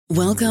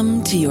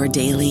Welcome to your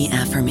daily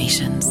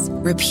affirmations.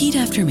 Repeat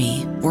after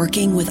me.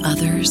 Working with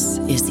others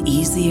is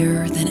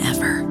easier than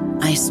ever.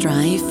 I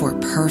strive for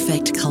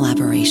perfect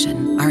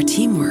collaboration. Our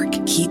teamwork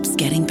keeps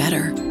getting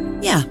better.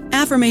 Yeah,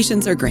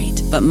 affirmations are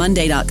great, but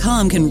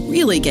Monday.com can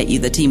really get you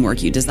the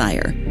teamwork you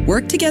desire.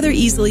 Work together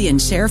easily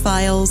and share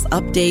files,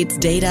 updates,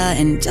 data,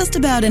 and just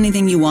about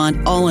anything you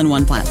want all in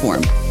one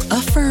platform.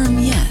 Affirm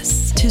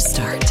yes to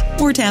start,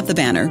 or tap the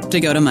banner to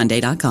go to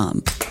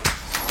Monday.com.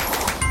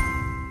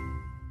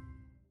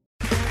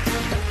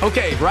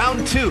 Okay,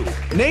 round two.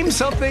 Name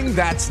something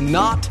that's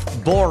not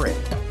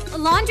boring. A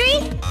laundry?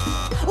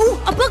 Ooh,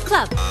 a book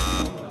club.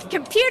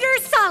 Computer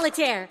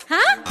solitaire,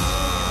 huh?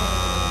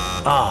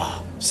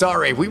 Ah,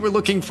 sorry, we were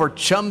looking for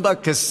Chumba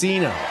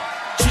Casino.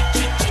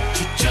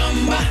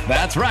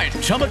 That's right,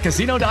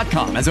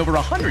 ChumbaCasino.com has over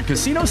 100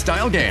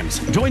 casino-style games.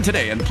 Join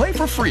today and play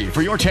for free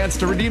for your chance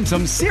to redeem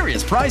some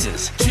serious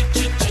prizes.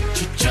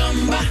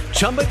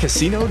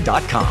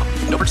 ChumbaCasino.com.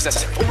 No purchase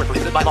necessary. Void where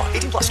prohibited by law.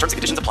 18+ terms and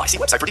conditions apply. See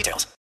website for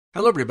details.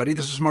 Hello, everybody.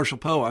 This is Marshall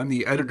Poe. I'm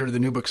the editor of the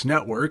New Books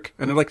Network,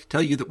 and I'd like to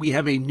tell you that we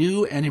have a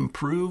new and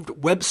improved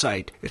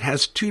website. It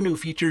has two new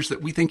features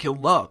that we think you'll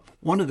love.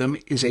 One of them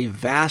is a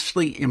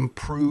vastly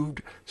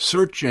improved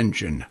search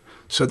engine,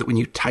 so that when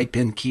you type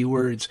in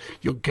keywords,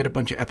 you'll get a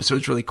bunch of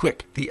episodes really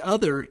quick. The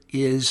other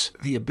is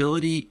the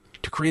ability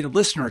to create a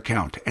listener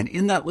account. And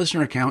in that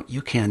listener account,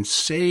 you can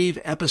save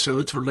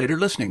episodes for later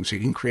listening. So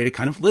you can create a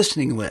kind of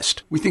listening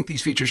list. We think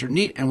these features are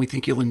neat, and we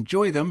think you'll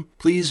enjoy them.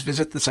 Please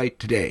visit the site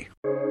today.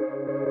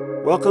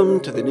 Welcome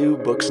to the New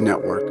Books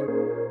Network.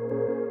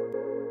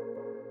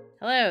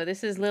 Hello,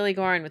 this is Lily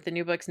Gorin with the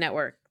New Books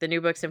Network, the New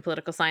Books in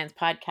Political Science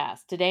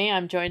podcast. Today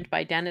I'm joined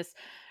by Dennis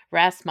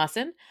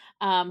Rasmussen,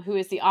 who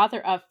is the author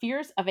of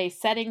Fears of a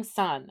Setting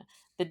Sun,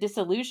 The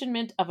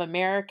Disillusionment of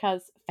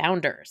America's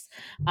Founders.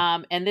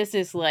 And this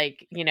is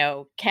like,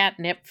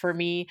 catnip for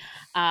me.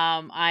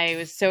 I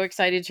was so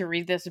excited to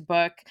read this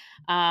book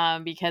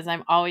because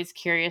I'm always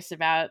curious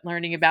about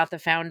learning about the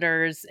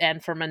founders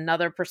and from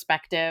another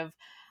perspective.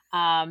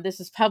 This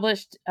was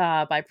published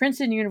by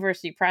Princeton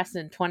University Press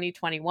in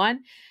 2021.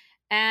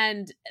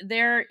 And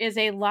there is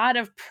a lot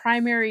of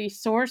primary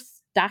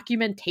source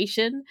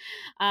documentation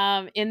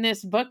in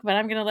this book, but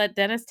I'm going to let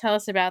Dennis tell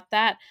us about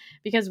that,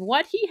 because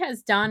what he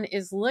has done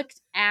is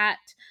looked at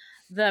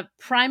the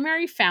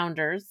primary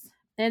founders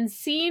and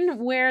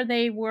seen where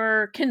they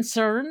were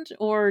concerned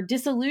or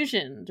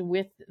disillusioned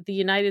with the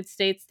United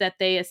States that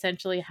they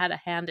essentially had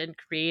a hand in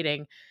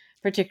creating,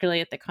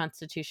 particularly at the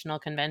Constitutional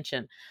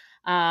Convention.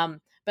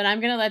 But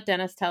I'm going to let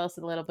Dennis tell us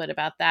a little bit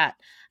about that.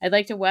 I'd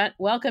like to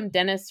welcome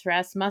Dennis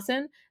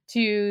Rasmussen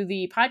to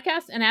the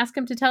podcast and ask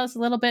him to tell us a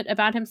little bit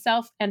about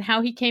himself and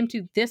how he came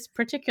to this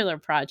particular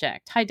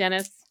project. Hi,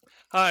 Dennis.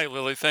 Hi,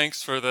 Lily.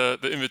 Thanks for the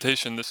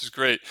invitation. This is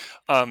great.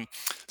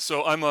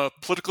 So I'm a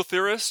political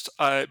theorist.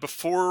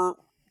 Before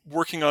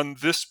working on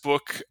this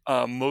book,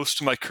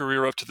 most of my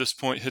career up to this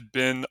point had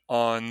been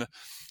on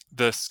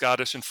the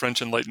Scottish and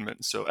French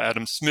Enlightenment. So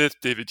Adam Smith,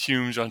 David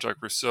Hume,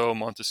 Jean-Jacques Rousseau,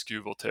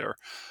 Montesquieu, Voltaire.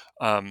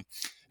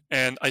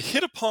 And I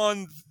hit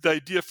upon the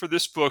idea for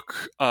this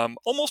book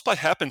almost by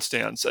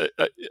happenstance,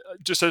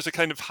 just as a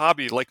kind of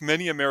hobby. Like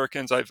many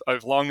Americans,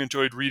 I've long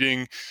enjoyed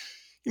reading,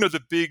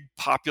 the big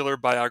popular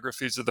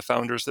biographies of the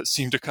founders that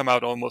seem to come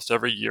out almost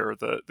every year,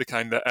 the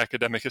kind that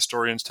academic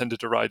historians tend to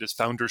deride as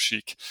founder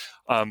chic.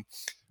 But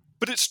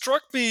it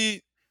struck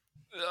me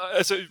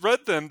as I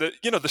read them that,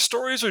 the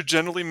stories are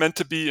generally meant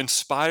to be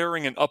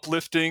inspiring and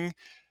uplifting,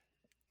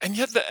 and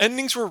yet the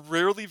endings were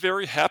rarely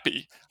very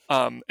happy.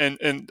 And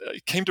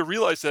I came to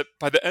realize that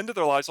by the end of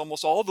their lives,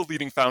 almost all the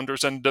leading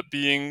founders ended up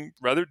being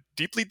rather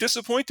deeply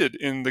disappointed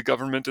in the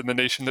government and the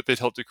nation that they'd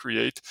helped to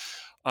create.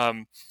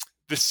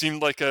 This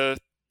seemed like a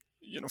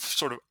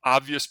sort of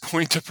obvious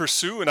point to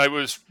pursue, and I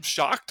was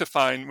shocked to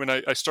find when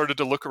I started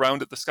to look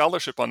around at the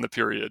scholarship on the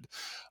period,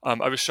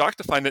 I was shocked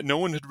to find that no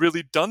one had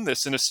really done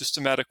this in a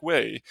systematic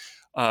way.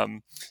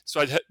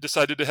 So I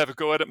decided to have a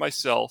go at it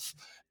myself,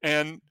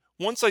 and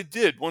once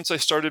I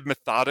started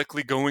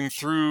methodically going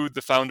through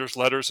the founders'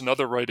 letters and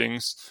other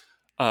writings,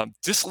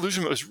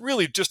 disillusionment was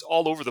really just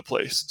all over the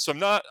place. So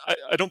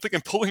I don't think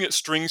I'm pulling at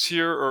strings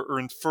here or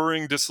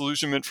inferring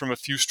disillusionment from a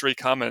few stray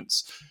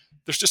comments.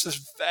 There's just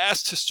this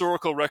vast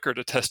historical record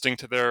attesting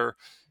to their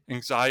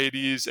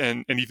anxieties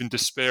and even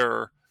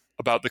despair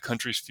about the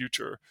country's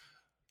future,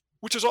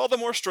 which is all the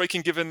more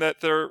striking given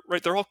that they're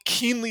all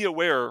keenly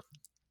aware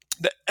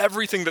that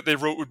everything that they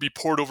wrote would be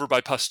poured over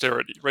by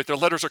posterity, right? Their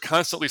letters are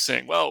constantly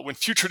saying, well, when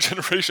future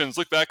generations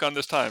look back on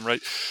this time, right?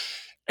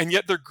 And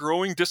yet their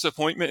growing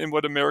disappointment in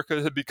what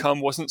America had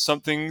become wasn't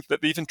something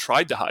that they even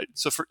tried to hide.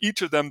 So for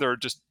each of them, there are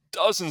just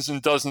dozens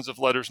and dozens of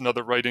letters and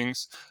other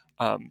writings,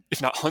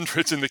 if not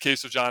hundreds in the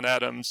case of John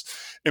Adams,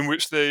 in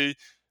which they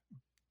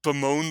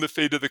bemoan the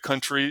fate of the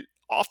country,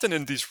 often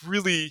in these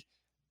really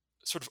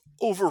sort of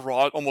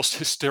overwrought, almost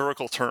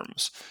hysterical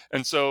terms.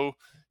 And so,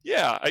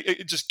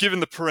 just given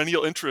the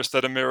perennial interest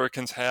that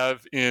Americans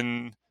have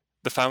in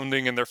the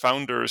founding and their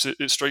founders,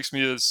 it strikes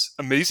me as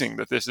amazing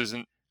that this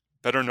isn't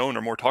better known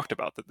or more talked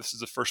about, that this is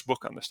the first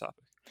book on this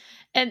topic.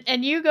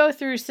 And you go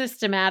through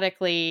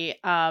systematically,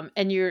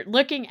 and you're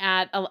looking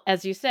at,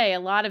 as you say, a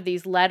lot of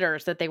these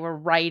letters that they were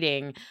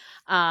writing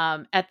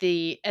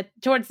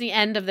towards the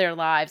end of their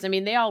lives. I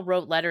mean, they all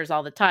wrote letters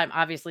all the time,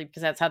 obviously,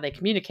 because that's how they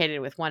communicated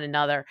with one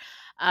another.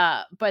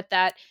 But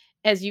that,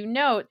 as you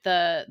note,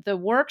 the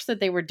works that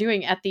they were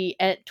doing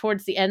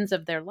towards the ends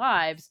of their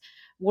lives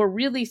were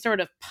really sort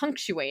of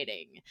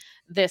punctuating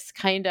this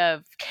kind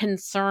of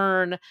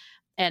concern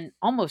and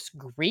almost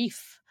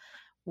grief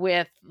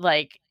with,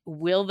 like,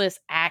 will this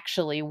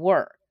actually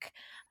work?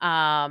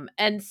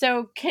 And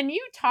so can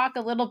you talk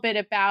a little bit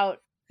about,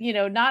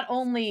 not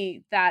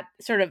only that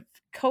sort of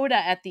coda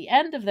at the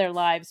end of their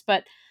lives,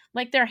 but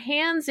like their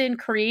hands in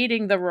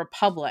creating the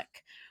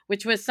Republic,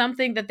 which was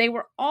something that they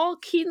were all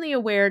keenly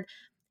aware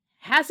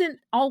hasn't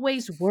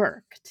always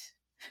worked.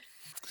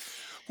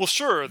 Well,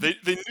 sure. They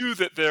knew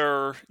that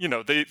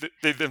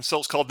they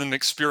themselves called it an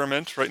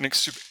experiment, right? An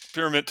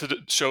experiment to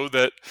show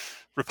that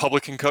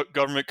Republican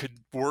government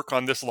could work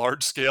on this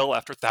large scale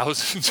after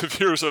thousands of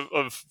years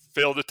of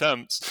failed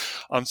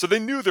attempts. So they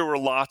knew there were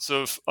lots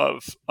of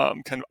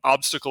kind of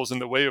obstacles in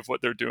the way of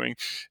what they're doing.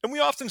 And we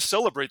often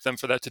celebrate them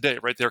for that today,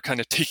 right? They're kind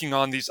of taking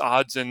on these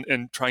odds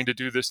and trying to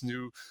do this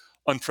new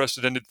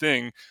unprecedented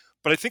thing.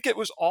 But I think it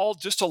was all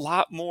just a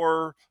lot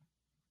more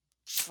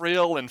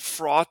frail and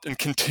fraught and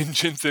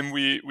contingent than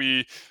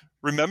we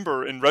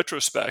remember in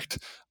retrospect.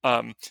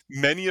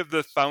 Many of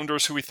the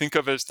founders who we think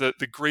of as the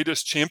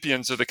greatest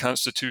champions of the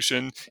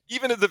Constitution,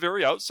 even at the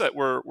very outset,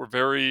 were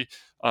very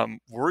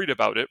worried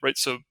about it, right?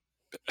 So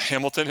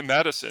Hamilton and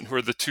Madison, who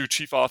are the two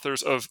chief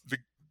authors of the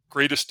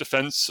greatest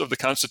defense of the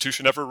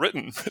Constitution ever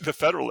written, the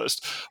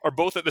Federalist, are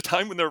both, at the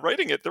time when they're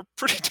writing it, they're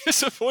pretty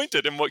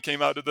disappointed in what came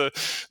out of the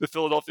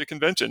Philadelphia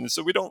Convention. And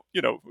so we don't,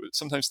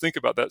 sometimes think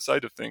about that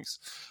side of things.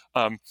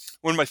 One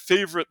of my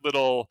favorite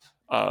little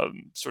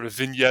sort of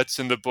vignettes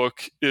in the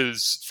book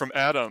is from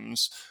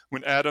Adams,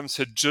 when Adams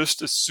had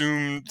just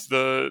assumed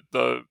the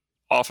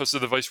office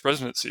of the vice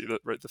presidency,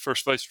 the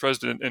first vice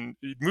president, and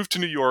he moved to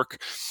New York.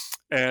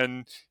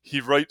 And he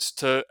writes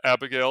to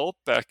Abigail,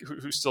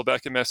 who's still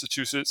back in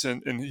Massachusetts,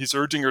 and he's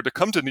urging her to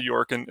come to New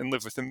York and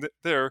live with him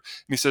there. And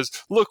he says,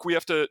 look, we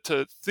have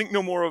to think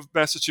no more of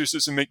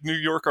Massachusetts and make New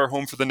York our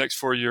home for the next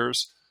 4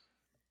 years,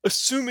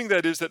 assuming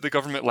that is that the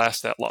government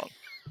lasts that long.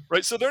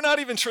 Right, so they're not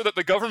even sure that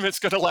the government's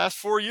going to last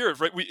 4 years.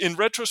 Right, in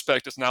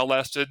retrospect, it's now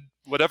lasted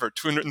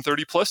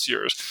 230 plus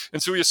years,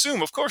 and so we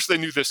assume, of course, they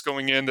knew this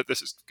going in, that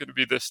this is going to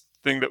be this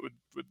thing that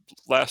would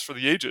last for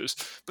the ages.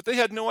 But they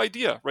had no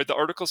idea. Right, the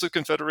Articles of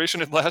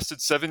Confederation had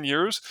lasted 7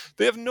 years.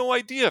 They have no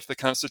idea if the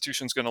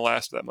Constitution's going to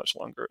last that much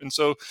longer. And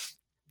so,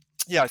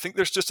 yeah, I think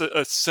there's just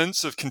a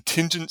sense of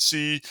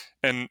contingency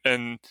and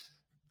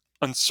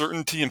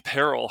uncertainty and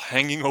peril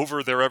hanging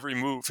over their every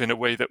move in a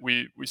way that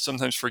we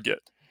sometimes forget.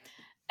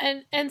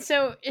 And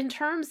so, in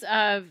terms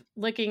of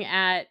looking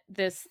at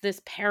this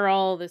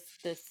peril,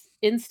 this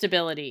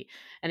instability,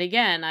 and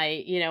again,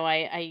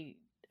 I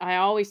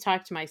always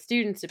talk to my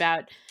students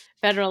about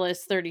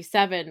Federalist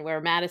 37, where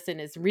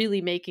Madison is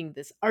really making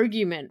this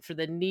argument for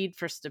the need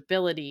for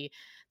stability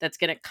that's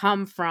going to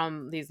come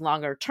from these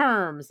longer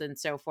terms and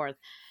so forth,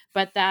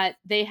 but that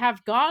they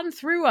have gone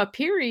through a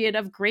period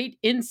of great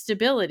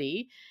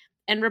instability,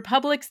 and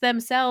republics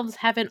themselves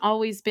haven't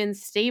always been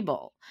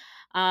stable.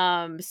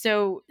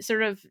 So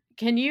sort of,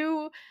 can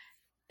you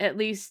at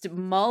least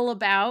mull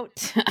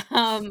about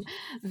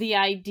the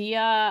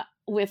idea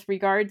with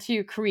regard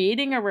to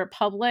creating a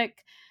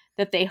republic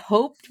that they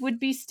hoped would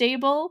be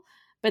stable,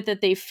 but that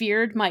they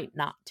feared might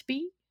not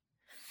be?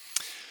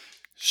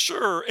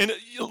 Sure. And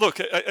look,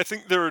 I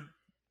think there are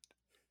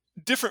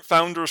different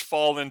founders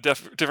fall in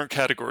different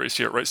categories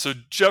here, right? So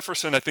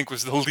Jefferson, I think,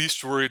 was the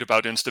least worried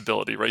about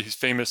instability, right? He's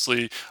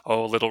famously, a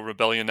little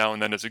rebellion now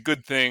and then is a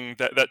good thing,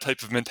 that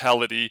type of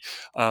mentality,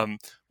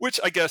 which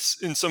I guess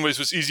in some ways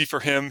was easy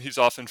for him. He's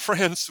off in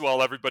France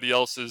while everybody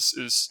else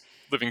is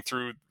living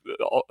through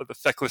the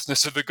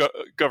fecklessness of the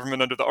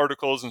government under the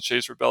Articles and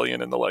Shays'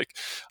 Rebellion and the like.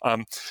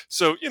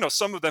 So,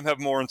 some of them have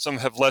more and some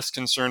have less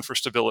concern for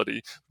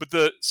stability. But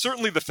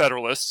certainly the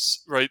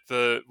Federalists, right,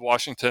 the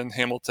Washington,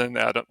 Hamilton,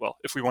 Adams, well,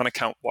 if we want to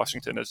count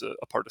Washington as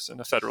a partisan,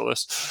 a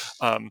Federalist,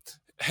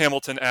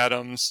 Hamilton,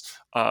 Adams,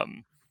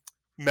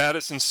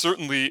 Madison,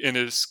 certainly in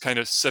his kind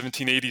of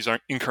 1780s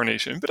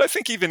incarnation, but I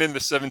think even in the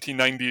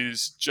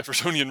 1790s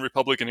Jeffersonian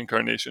Republican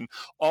incarnation,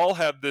 all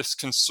have this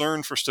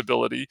concern for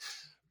stability,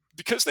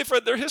 because they've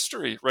read their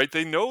history, right?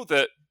 They know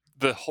that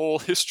the whole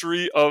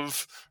history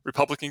of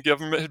Republican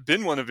government had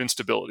been one of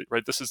instability,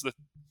 right? This is the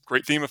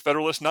great theme of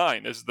Federalist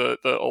 9, is the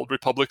old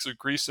republics of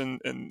Greece and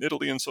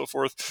Italy and so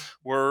forth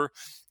were,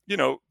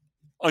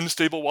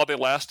 unstable while they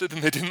lasted,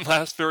 and they didn't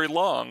last very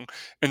long.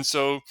 And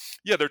so,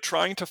 yeah, they're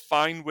trying to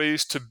find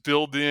ways to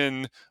build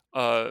in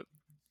a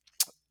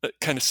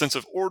kind of sense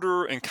of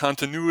order and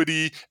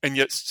continuity, and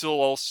yet still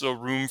also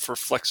room for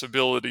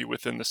flexibility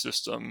within the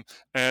system.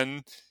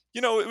 And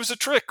it was a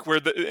trick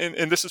where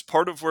and this is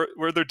part of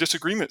where their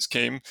disagreements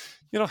came.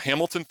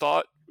 Hamilton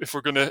thought, if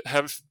we're going to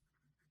have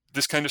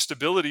this kind of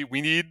stability, we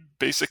need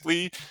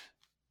basically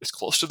as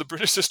close to the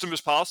British system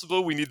as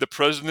possible. We need the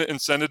president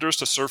and senators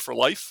to serve for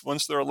life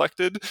once they're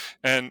elected.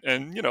 And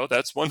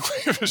that's one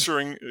way of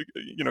assuring,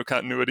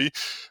 continuity.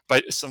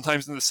 But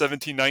sometimes in the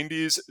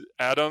 1790s,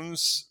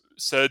 Adams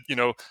said,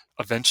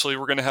 eventually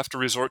we're going to have to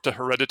resort to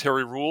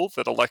hereditary rule,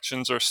 that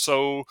elections are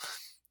so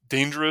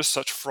dangerous,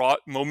 such fraught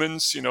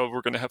moments,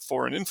 we're going to have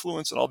foreign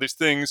influence and all these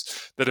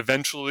things, that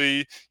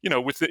eventually,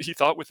 he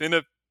thought within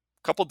a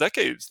couple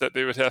decades that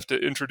they would have to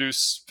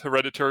introduce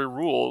hereditary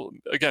rule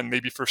again,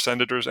 maybe for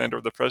senators and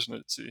or the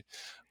presidency.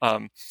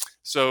 They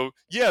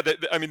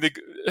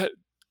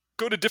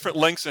go to different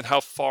lengths in how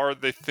far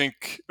they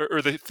think,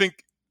 or they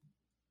think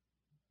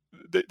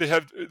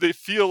they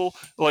feel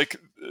like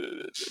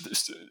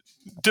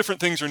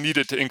different things are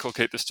needed to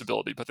inculcate the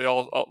stability, but they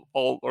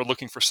all are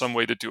looking for some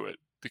way to do it,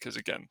 because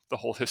again, the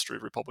whole history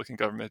of Republican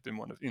government has been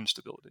one of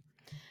instability.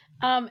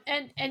 And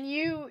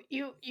you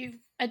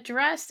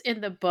address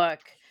in the book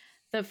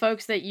the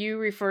folks that you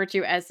refer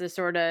to as the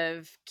sort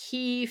of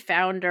key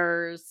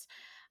founders,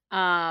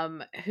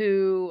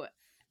 who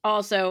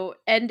also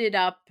ended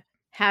up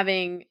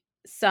having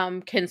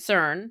some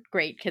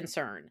great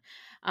concern.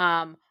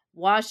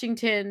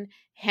 Washington,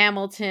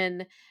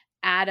 Hamilton,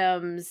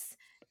 Adams,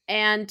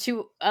 and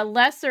to a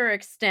lesser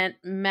extent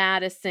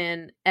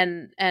Madison,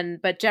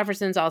 but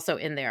Jefferson's also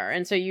in there.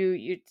 And so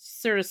you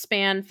sort of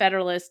span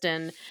Federalist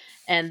and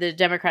the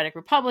Democratic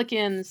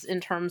Republicans in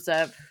terms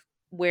of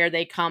where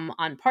they come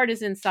on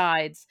partisan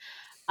sides.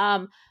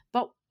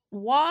 But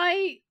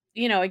why,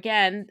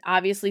 again,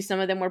 obviously some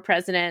of them were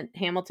president.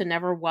 Hamilton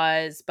never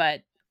was,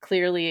 but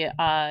clearly,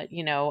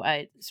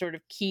 a sort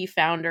of key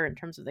founder in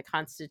terms of the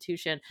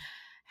Constitution.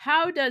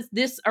 How does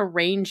this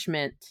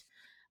arrangement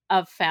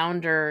of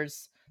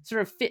founders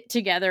sort of fit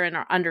together in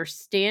our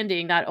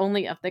understanding, not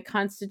only of the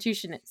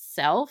Constitution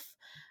itself,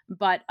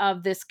 but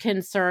of this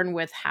concern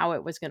with how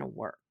it was going to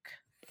work?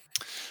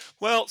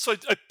 Well, so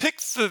I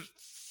picked the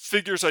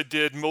figures I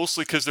did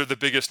mostly because they're the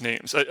biggest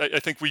names. I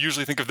think we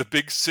usually think of the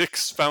big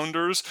six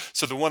founders.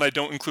 So the one I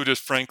don't include is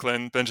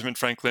Benjamin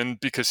Franklin,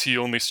 because he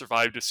only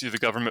survived to see the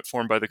government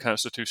formed by the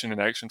Constitution in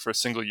action for a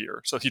single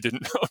year. So he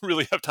didn't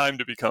really have time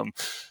to become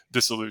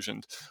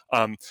disillusioned.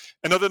 And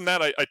other than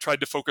that, I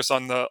tried to focus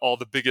on all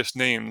the biggest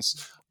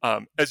names.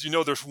 As you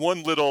know, there's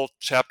one little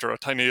chapter,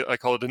 I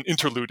call it an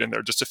interlude in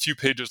there, just a few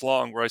pages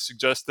long, where I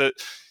suggest that,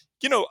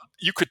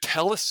 you could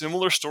tell a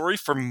similar story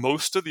for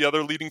most of the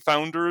other leading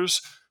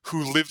founders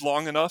who lived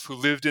long enough, who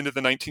lived into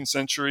the 19th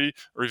century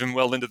or even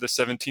well into the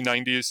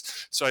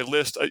 1790s. So I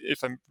list,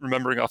 if I'm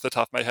remembering off the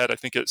top of my head, I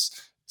think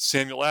it's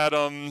Samuel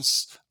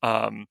Adams,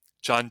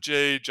 John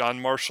Jay,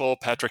 John Marshall,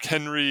 Patrick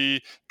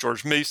Henry,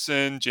 George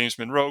Mason, James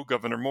Monroe,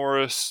 Gouverneur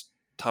Morris,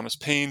 Thomas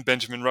Paine,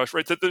 Benjamin Rush,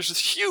 right? That there's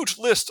this huge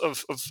list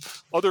of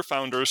other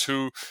founders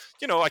who,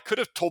 I could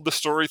have told the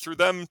story through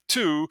them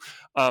too.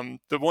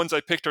 The ones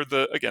I picked are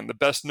the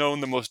best known,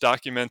 the most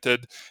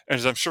documented, and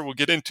as I'm sure we'll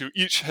get into,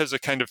 each has a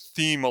kind of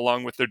theme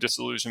along with their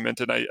disillusionment,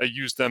 and I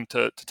use them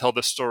to tell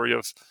the story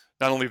of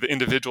not only the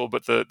individual,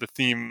 but the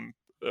theme,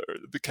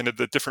 the kind of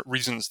the different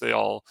reasons they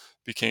all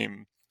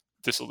became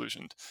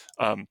disillusioned.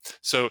 And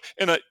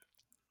I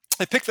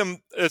picked them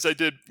as I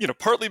did,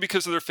 partly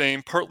because of their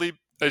fame, partly,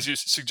 as you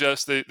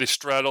suggest, they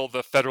straddle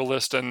the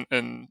Federalist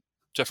and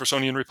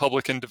Jeffersonian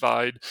Republican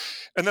divide.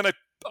 And then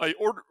I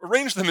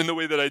arranged them in the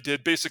way that I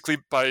did, basically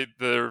by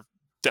their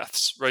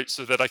deaths, right?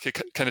 So that I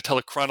could kind of tell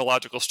a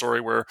chronological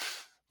story where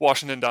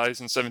Washington dies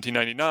in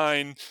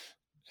 1799,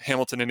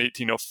 Hamilton in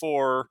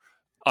 1804.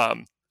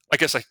 I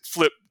guess I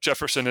flipped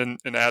Jefferson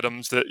and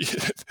Adams. That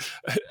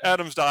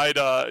Adams died,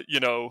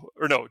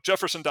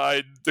 Jefferson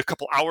died a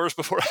couple hours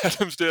before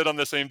Adams did on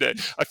the same day.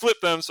 I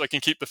flipped them so I can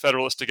keep the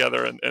Federalists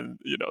together and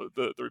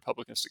the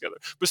Republicans together.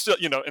 But still,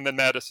 and then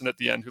Madison at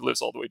the end, who lives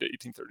all the way to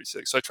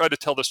 1836. So I tried to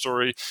tell the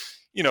story,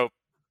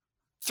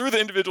 through the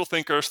individual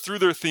thinkers, through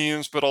their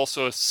themes, but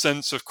also a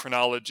sense of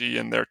chronology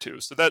in there too.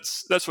 So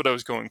that's what I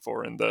was going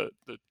for in the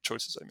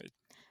choices I made.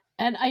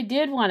 And I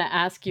did want to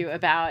ask you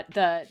about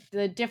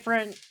the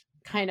different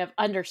kind of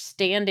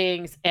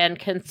understandings and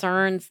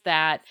concerns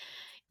that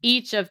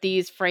each of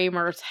these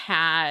framers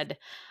had,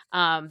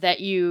 that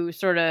you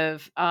sort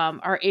of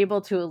are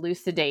able to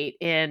elucidate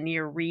in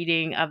your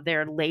reading of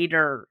their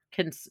later,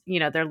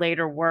 their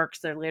later works,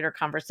 their later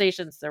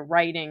conversations, their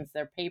writings,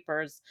 their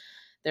papers,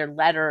 their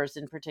letters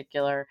in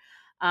particular.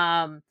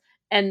 And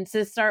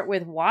to start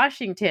with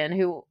Washington,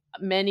 who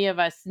many of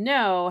us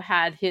know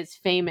had his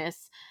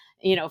famous,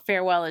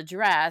 farewell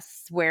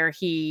address, where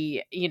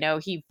he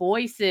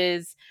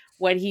voices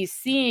what he's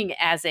seeing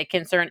as a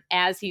concern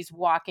as he's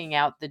walking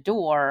out the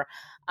door.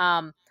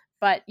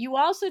 But you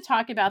also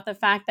talk about the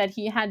fact that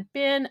he had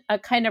been a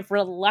kind of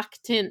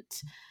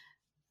reluctant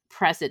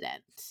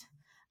president.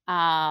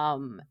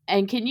 And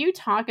can you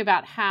talk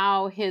about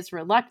how his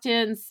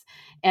reluctance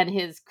and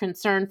his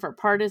concern for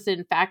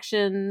partisan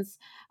factions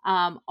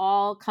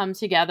all come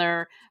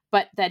together,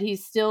 but that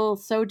he's still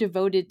so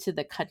devoted to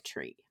the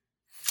country?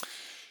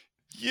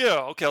 Yeah,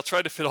 okay, I'll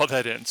try to fit all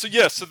that in. So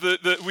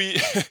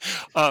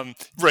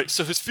right.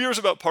 So his fears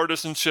about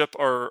partisanship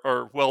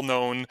are well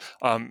known.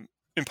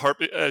 in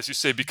part, as you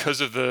say,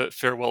 because of the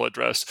farewell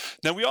address.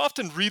 Now, we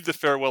often read the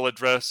farewell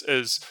address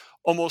as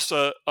almost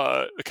a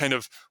kind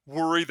of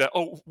worry that,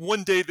 oh,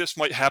 one day this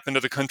might happen to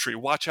the country.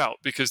 Watch out,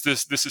 because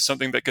this is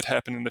something that could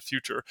happen in the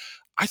future.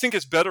 I think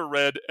it's better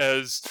read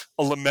as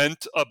a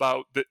lament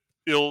about the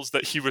ills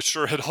that he was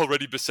sure had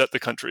already beset the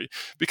country.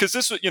 Because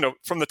this,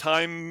 from the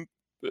time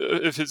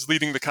of his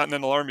leading the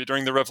Continental Army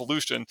during the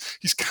Revolution,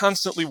 he's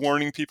constantly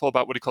warning people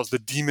about what he calls the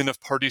demon of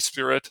party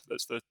spirit.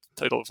 That's the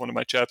title of one of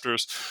my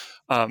chapters.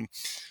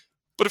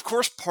 But of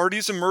course,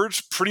 parties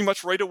emerge pretty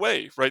much right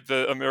away, right?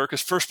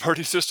 America's first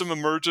party system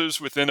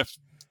emerges within a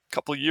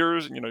couple of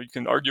years. You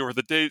can argue over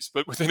the dates,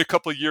 but within a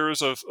couple of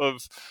years of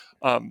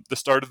the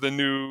start of the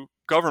new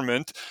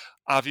government.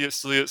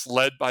 Obviously, it's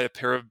led by a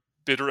pair of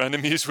bitter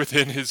enemies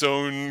within his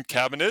own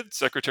cabinet,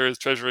 Secretary of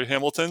Treasury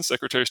Hamilton,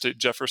 Secretary of State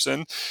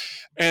Jefferson.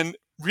 And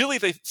really,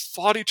 they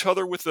fought each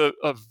other with a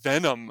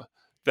venom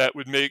that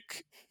would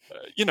make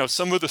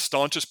some of the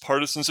staunchest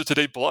partisans of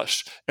today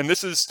blush. And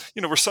this is,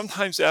 we're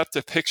sometimes apt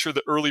to picture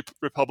the early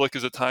republic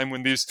as a time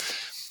when these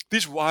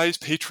wise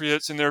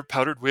patriots in their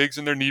powdered wigs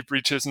and their knee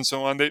breeches and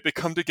so on, they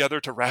come together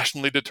to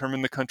rationally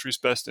determine the country's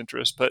best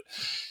interest. But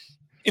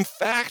in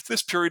fact,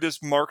 this period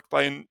is marked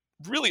by a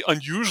really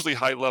unusually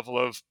high level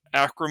of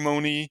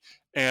acrimony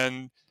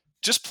and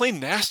just plain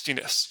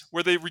nastiness,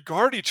 where they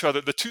regard each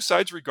other, the two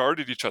sides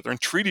regarded each other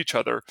and treat each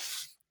other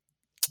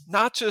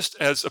not just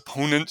as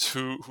opponents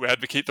who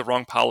advocate the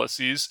wrong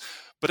policies,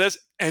 but as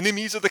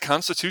enemies of the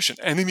Constitution,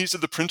 enemies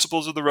of the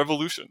principles of the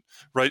Revolution,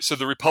 right? So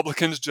the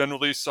Republicans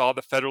generally saw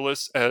the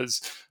Federalists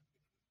as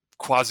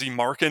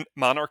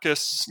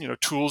quasi-monarchists,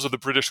 tools of the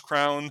British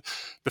crown.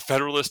 The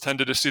Federalists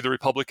tended to see the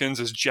Republicans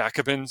as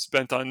Jacobins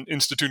bent on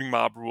instituting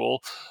mob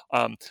rule.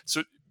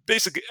 So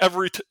basically,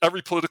 every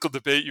political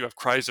debate, you have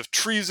cries of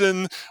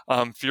treason,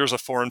 fears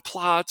of foreign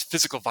plots,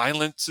 physical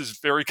violence is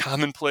very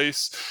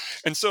commonplace.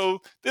 And so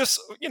this,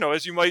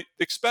 as you might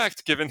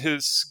expect, given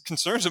his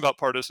concerns about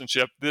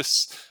partisanship,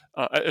 this,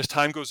 as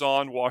time goes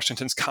on,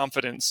 Washington's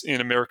confidence in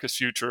America's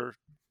future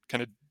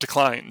kind of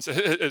declines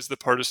as the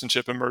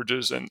partisanship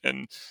emerges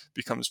and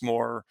becomes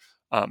more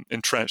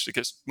entrenched. It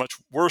gets much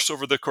worse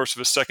over the course of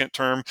his second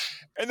term,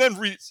 and then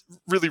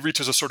really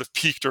reaches a sort of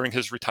peak during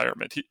his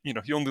retirement.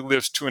 He only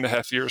lives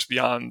 2.5 years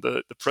beyond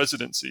the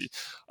presidency,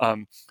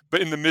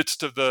 but in the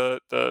midst of the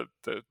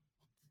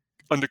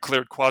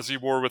undeclared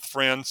quasi-war with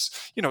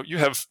France, you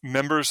have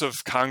members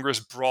of Congress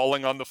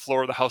brawling on the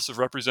floor of the House of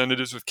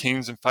Representatives with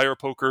canes and fire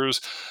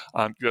pokers.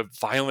 You have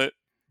violent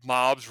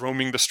mobs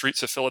roaming the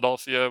streets of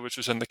Philadelphia, which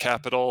was in the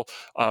capital,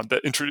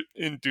 that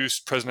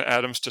induced President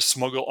Adams to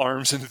smuggle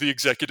arms into the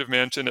executive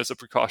mansion as a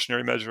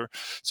precautionary measure.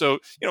 So,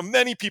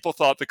 many people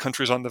thought the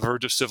country was on the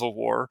verge of civil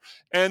war.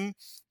 And,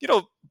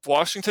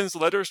 Washington's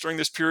letters during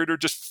this period are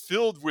just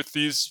filled with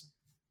these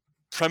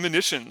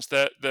premonitions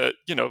that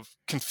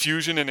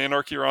confusion and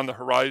anarchy are on the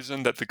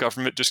horizon, that the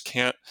government just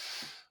can't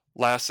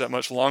last that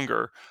much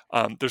longer.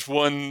 There's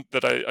one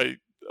that I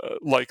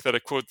that I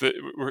quote,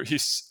 where he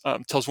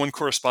tells one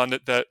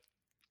correspondent that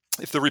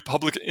if the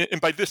Republican,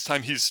 and by this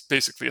time he's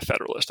basically a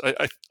Federalist.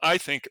 I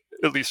think,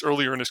 at least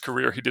earlier in his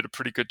career, he did a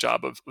pretty good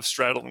job of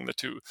straddling the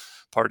two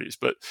parties.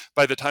 But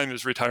by the time of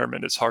his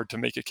retirement, it's hard to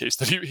make a case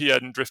that he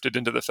hadn't drifted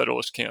into the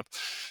Federalist camp.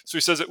 So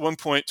he says at one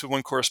point to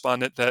one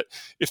correspondent that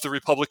if the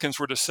Republicans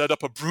were to set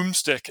up a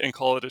broomstick and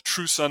call it a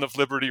true son of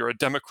liberty or a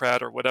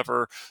Democrat or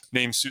whatever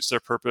name suits their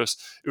purpose,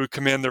 it would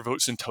command their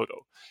votes in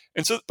toto.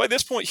 And so by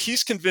this point,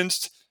 he's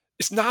convinced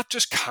it's not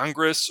just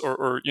Congress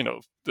or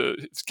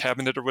his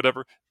cabinet or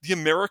whatever. The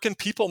American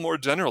people more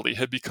generally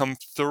had become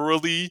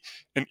thoroughly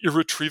and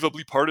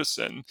irretrievably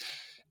partisan.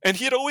 And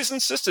he had always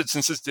insisted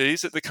since his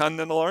days at the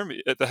Continental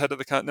Army, at the head of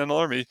the Continental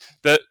Army,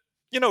 that,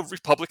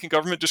 Republican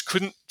government just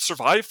couldn't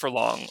survive for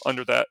long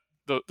under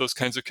those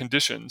kinds of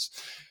conditions.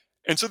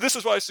 And so this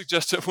is why I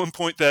suggested at one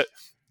point that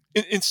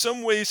in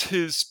some ways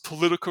his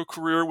political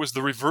career was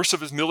the reverse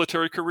of his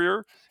military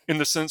career, in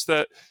the sense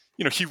that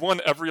he won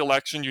every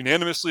election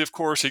unanimously, of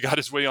course. He got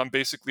his way on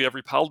basically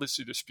every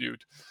policy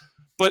dispute.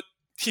 But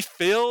he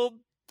failed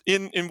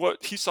in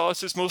what he saw as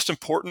his most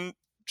important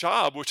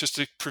job, which is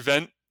to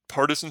prevent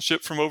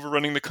partisanship from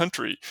overrunning the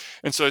country.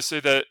 And so I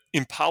say that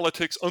in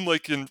politics,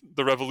 unlike in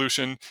the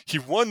Revolution, he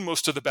won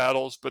most of the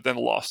battles, but then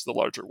lost the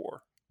larger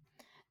war.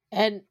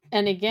 And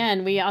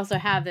again, we also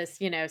have this,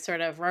 sort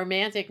of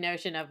romantic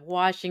notion of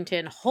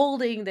Washington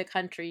holding the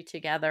country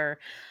together.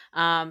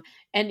 And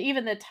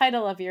even the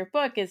title of your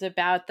book is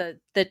about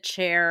the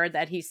chair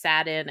that he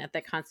sat in at the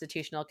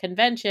Constitutional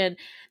Convention,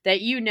 that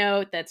you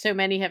note that so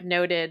many have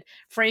noted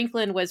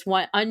Franklin was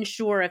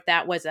unsure if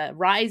that was a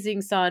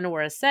rising sun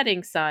or a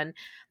setting sun.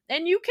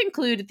 And you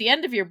conclude at the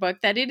end of your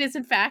book that it is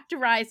in fact a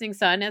rising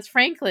sun, as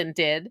Franklin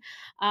did,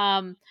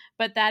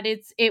 but that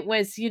it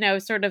was,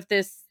 sort of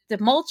this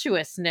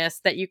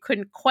tumultuousness that you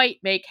couldn't quite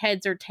make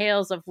heads or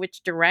tails of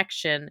which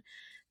direction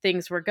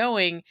things were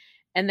going,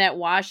 and that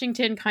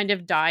Washington kind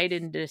of died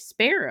in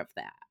despair of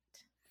that.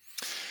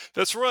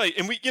 That's right.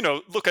 And we,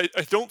 look, I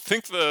don't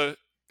think the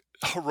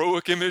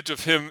heroic image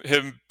of him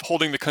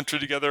holding the country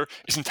together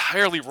is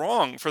entirely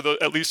wrong for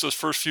at least those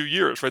first few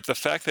years, right? The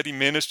fact that he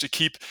managed to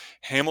keep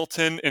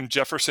Hamilton and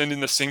Jefferson in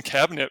the same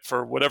cabinet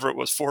for whatever it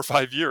was, 4 or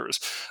 5 years.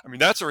 I mean,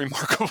 that's a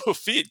remarkable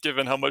feat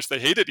given how much they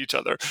hated each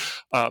other.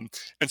 And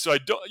so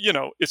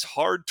it's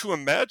hard to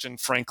imagine,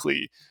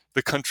 frankly,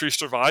 the country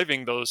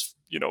surviving those,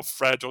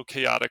 fragile,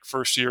 chaotic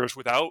first years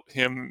without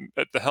him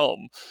at the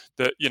helm.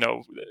 That,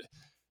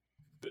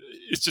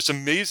 it's just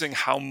amazing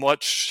how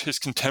much his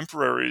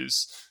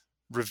contemporaries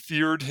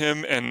revered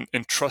him and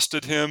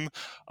trusted him.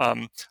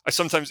 I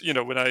sometimes,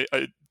 when I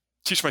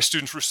teach my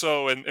students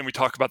Rousseau and we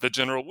talk about the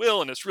general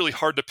will, and it's really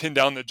hard to pin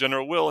down the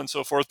general will and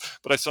so forth.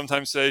 But I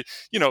sometimes say,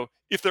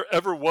 if there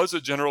ever was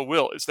a general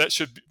will, that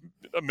should be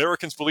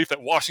Americans' belief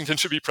that Washington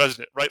should be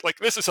president, right? Like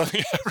this is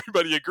something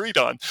everybody agreed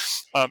on.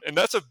 And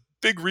that's a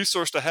big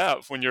resource to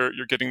have when you're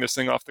getting this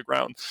thing off the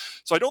ground.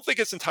 So I don't think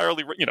it's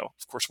entirely,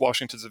 of course,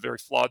 Washington's a very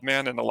flawed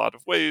man in a lot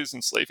of ways,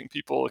 enslaving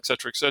people, et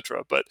cetera, et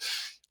cetera. But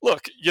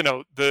look,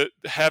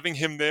 having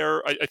him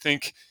there, I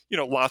think,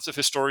 lots of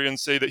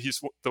historians say that he's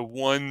the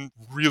one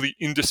really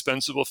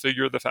indispensable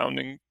figure of the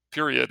founding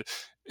period.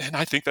 And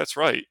I think that's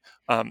right.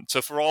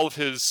 So for all of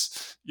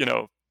his,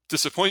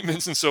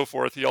 disappointments and so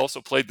forth, he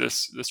also played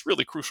this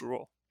really crucial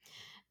role.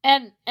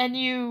 And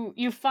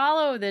you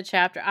follow the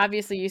chapter.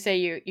 Obviously, you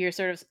say you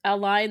sort of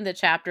align the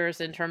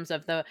chapters in terms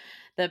of the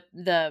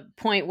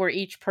point where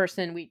each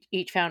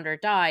founder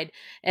died,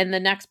 and the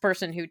next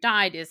person who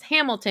died is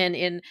Hamilton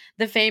in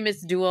the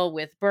famous duel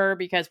with Burr,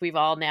 because we've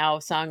all now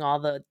sung all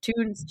the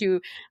tunes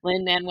to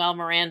Lin-Manuel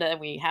Miranda, and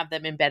we have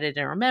them embedded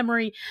in our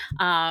memory.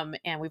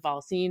 And we've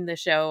all seen the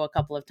show a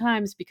couple of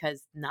times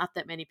because not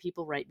that many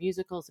people write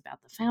musicals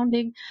about the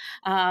founding.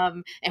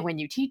 And when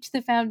you teach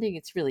the founding,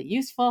 it's really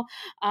useful.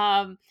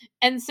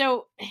 And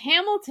so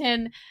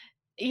Hamilton,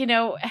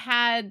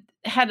 had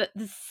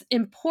this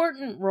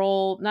important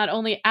role, not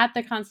only at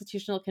the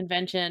Constitutional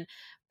Convention,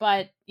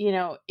 but,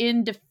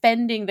 in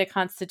defending the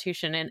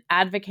Constitution and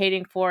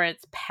advocating for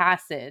its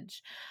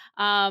passage.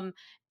 And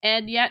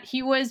yet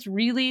he was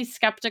really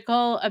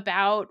skeptical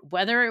about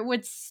whether it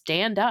would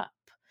stand up,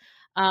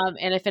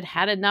 and if it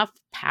had enough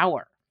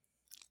power.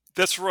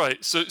 That's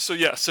right. So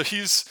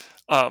he's...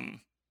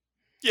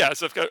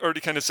 as I've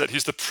already kind of said,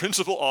 he's the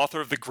principal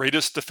author of the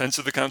greatest defense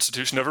of the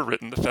Constitution ever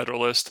written, the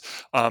Federalist.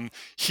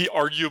 He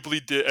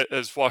arguably did,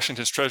 as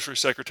Washington's Treasury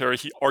Secretary,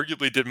 he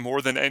arguably did more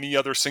than any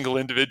other single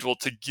individual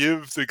to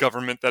give the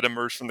government that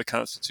emerged from the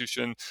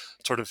Constitution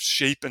sort of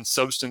shape and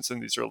substance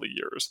in these early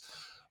years.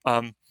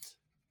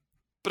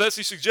 But as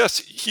he suggests,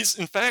 he's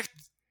in fact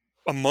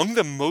among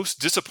the most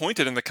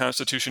disappointed in the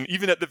Constitution,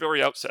 even at the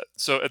very outset.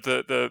 So at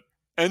the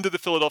end of the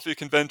Philadelphia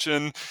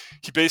Convention,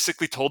 he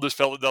basically told his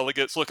fellow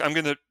delegates, look, I'm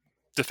going to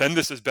defend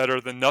this is better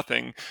than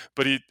nothing.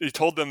 But he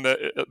told them that,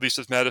 at least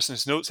as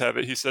Madison's notes have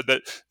it, he said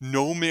that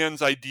no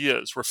man's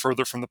ideas were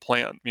further from the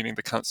plan, meaning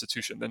the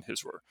Constitution, than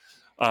his were.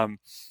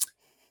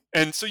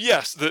 And so,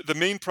 yes, the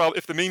main problem,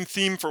 if the main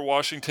theme for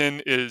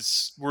Washington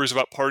is worries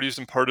about parties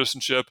and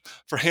partisanship,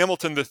 for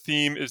Hamilton, the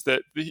theme is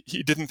that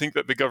he didn't think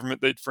that the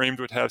government they'd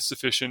framed would have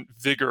sufficient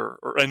vigor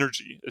or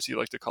energy, as he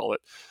liked to call it,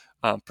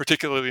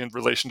 particularly in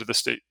relation to the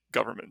state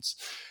governments.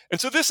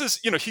 And so this is,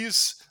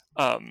 he's...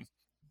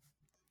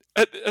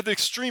 At the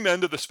extreme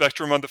end of the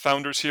spectrum on the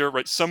founders here,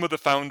 right? Some of the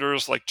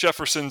founders, like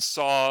Jefferson,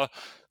 saw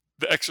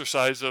the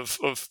exercise of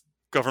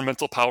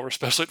governmental power,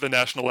 especially at the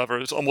national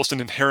level, as almost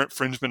an inherent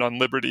infringement on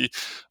liberty.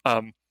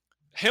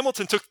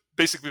 Hamilton took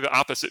basically the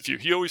opposite view.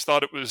 He always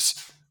thought it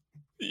was,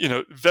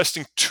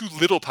 vesting too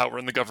little power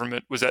in the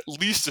government was at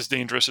least as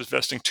dangerous as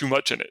vesting too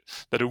much in it,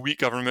 that a weak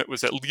government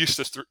was at least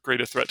as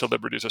great a threat to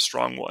liberty as a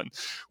strong one,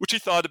 which he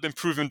thought had been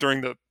proven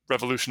during the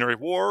Revolutionary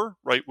War,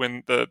 right,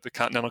 when the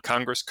Continental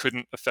Congress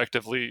couldn't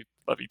effectively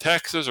levy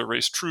taxes or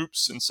raise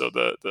troops, and so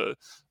the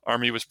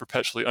army was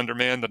perpetually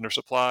undermanned,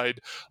 undersupplied.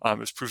 It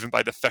was proven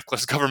by the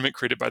feckless government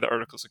created by the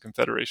Articles of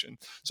Confederation.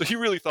 So he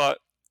really thought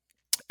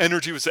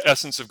energy was the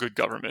essence of good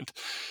government.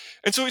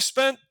 And so he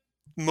spent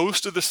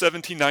most of the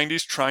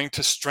 1790s trying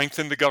to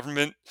strengthen the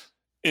government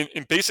in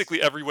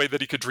basically every way that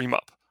he could dream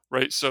up,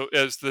 right? So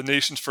as the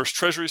nation's first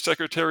Treasury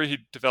Secretary, he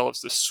develops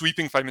this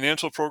sweeping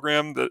financial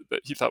program that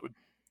he thought would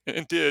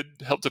and did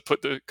help to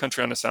put the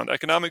country on a sound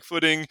economic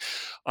footing.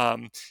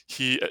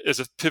 He, as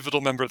a pivotal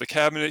member of the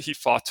cabinet, he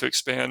fought to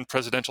expand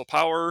presidential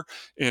power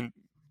in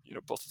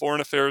both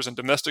foreign affairs and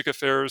domestic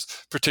affairs,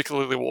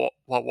 particularly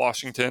while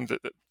Washington, the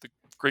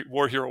great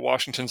war hero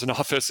Washington's in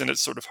office, and it's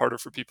sort of harder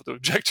for people to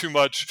object too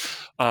much.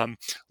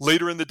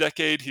 Later in the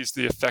decade, he's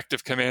the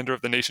effective commander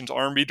of the nation's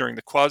army during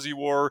the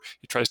Quasi-War.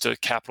 He tries to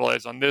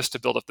capitalize on this to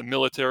build up the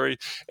military,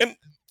 and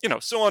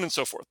so on and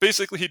so forth.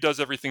 Basically, he does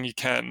everything he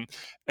can,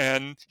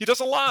 and he does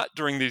a lot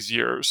during these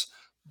years,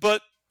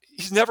 but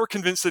he's never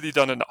convinced that he'd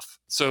done enough.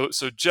 So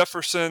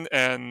Jefferson,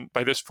 and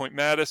by this point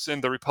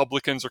Madison, the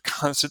Republicans are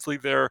constantly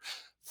there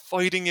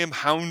fighting him,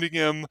 hounding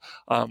him,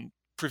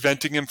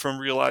 preventing him from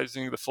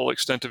realizing the full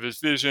extent of his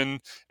vision.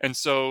 And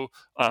so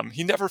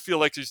he never felt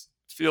like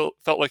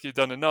he'd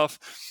done enough.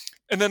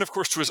 And then, of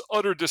course, to his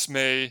utter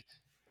dismay,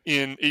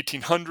 In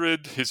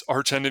 1800, his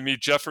archenemy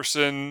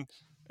Jefferson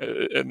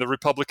and the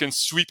Republicans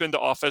sweep into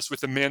office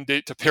with a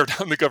mandate to pare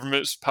down the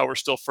government's power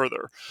still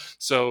further.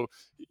 So,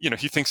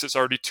 he thinks it's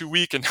already too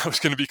weak and now it's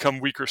going to become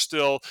weaker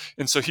still.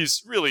 And so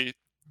he's really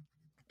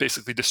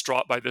basically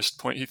distraught by this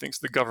point. He thinks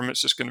the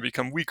government's just going to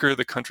become weaker.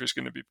 The country's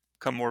going to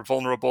become more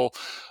vulnerable.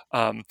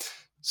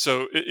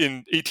 So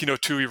in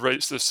 1802, he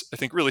writes this, I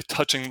think, really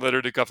touching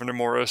letter to Governor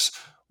Morris,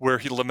 where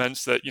he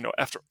laments that,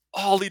 after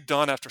all he'd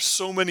done, after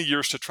so many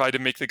years to try to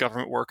make the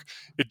government work,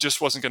 it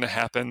just wasn't going to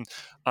happen.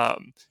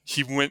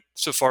 He went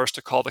so far as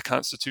to call the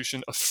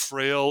Constitution a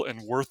frail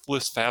and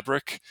worthless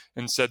fabric,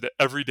 and said that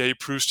every day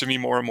proves to me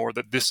more and more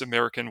that this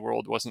American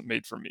world wasn't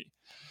made for me.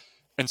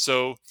 And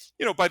so,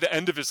 by the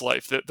end of his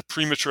life, the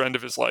premature end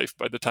of his life,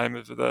 by the time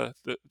of the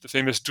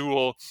famous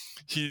duel,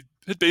 he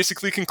had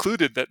basically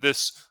concluded that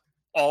this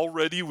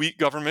already weak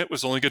government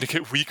was only going to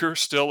get weaker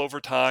still over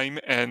time,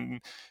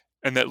 and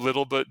that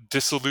little but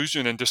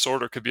disillusion and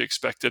disorder could be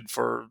expected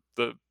for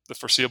the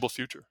foreseeable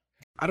future.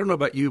 I don't know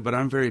about you, but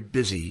I'm very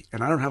busy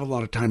and I don't have a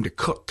lot of time to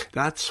cook.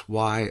 That's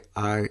why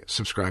I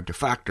subscribe to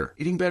Factor.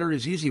 Eating better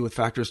is easy with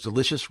Factor's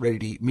delicious,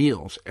 ready-to-eat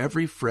meals.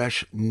 Every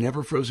fresh,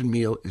 never frozen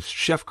meal is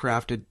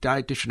chef-crafted,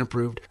 dietitian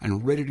approved,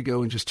 and ready to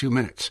go in just 2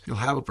 minutes. You'll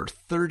have over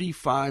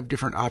 35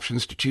 different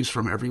options to choose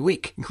from every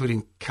week,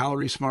 including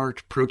Calorie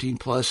Smart, Protein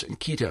Plus, and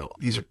Keto.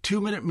 These are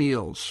 2-minute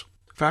meals.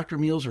 Factor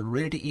meals are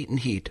ready to eat and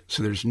heat,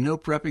 so there's no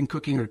prepping,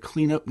 cooking, or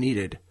cleanup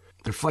needed.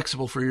 They're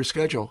flexible for your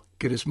schedule.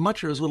 Get as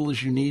much or as little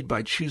as you need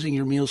by choosing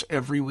your meals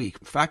every week.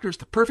 Factor is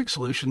the perfect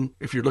solution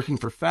if you're looking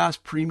for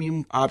fast,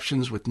 premium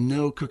options with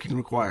no cooking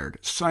required.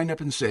 Sign up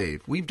and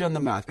save. We've done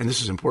the math, and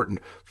this is important.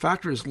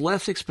 Factor is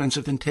less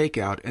expensive than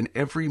takeout, and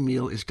every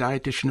meal is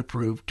dietitian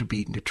approved to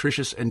be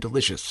nutritious and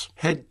delicious.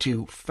 Head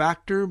to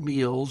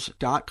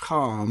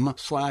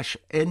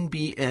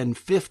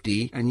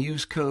factormeals.com/NBN50 and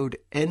use code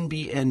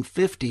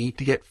NBN50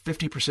 to get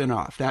 50%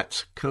 off.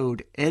 That's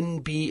code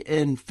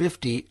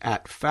NBN50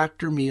 at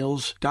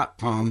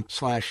factormeals.com/NBN50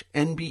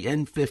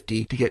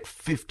 to get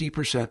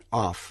 50%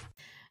 off.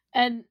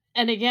 And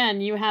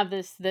again, you have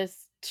this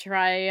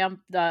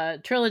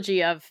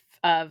trilogy of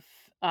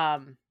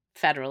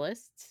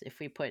Federalists, if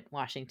we put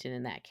Washington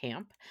in that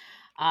camp,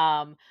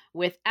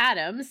 with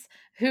Adams,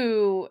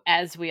 who,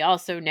 as we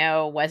also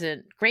know,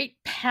 wasn't great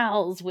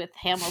pals with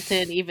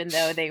Hamilton, even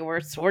though they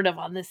were sort of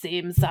on the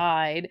same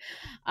side.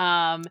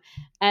 And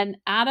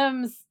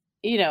Adams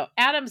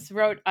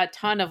wrote a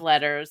ton of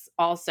letters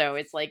also.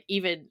 It's like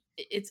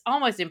it's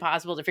almost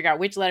impossible to figure out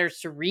which letters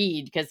to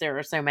read because there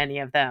are so many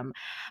of them.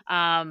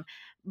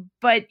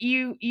 But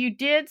you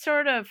did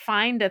sort of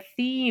find a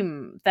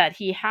theme that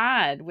he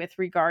had with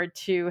regard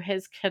to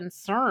his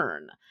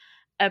concern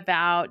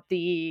about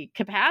the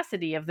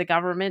capacity of the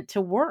government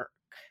to work.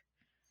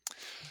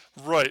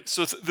 Right.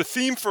 So the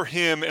theme for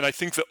him, and I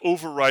think the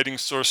overriding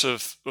source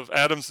of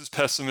Adams's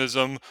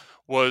pessimism,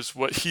 was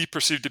what he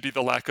perceived to be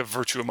the lack of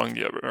virtue among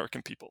the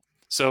American people.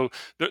 So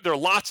there are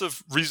lots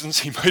of reasons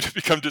he might have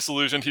become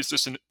disillusioned. He's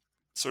just a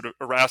sort of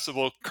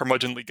irascible,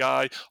 curmudgeonly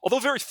guy, although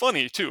very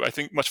funny too. I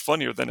think much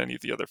funnier than any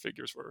of the other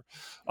figures were.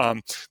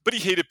 But he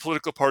hated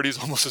political parties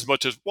almost as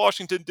much as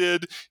Washington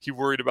did. He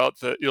worried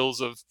about the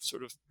ills of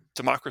sort of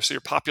democracy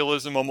or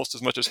populism almost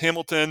as much as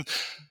Hamilton.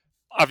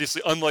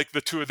 Obviously, unlike the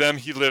two of them,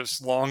 he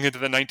lives long into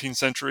the 19th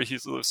century. He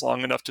lives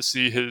long enough to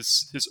see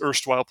his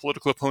erstwhile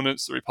political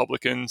opponents, the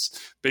Republicans,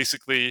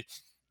 basically,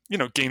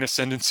 gain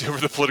ascendancy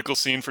over the political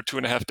scene for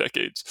 2.5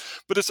 decades.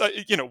 But it's,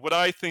 what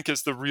I think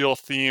is the real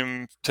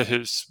theme to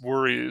his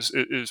worries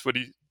is what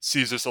he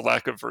sees as a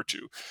lack of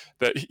virtue.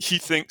 That he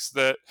thinks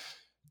that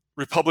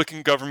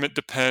Republican government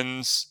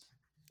depends.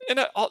 And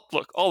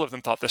look, all of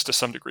them thought this to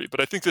some degree, but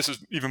I think this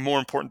is even more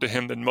important to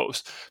him than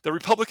most. The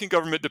Republican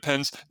government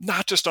depends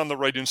not just on the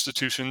right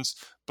institutions,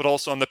 but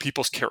also on the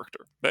people's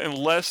character. That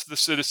unless the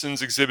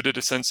citizens exhibited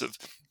a sense of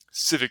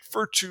civic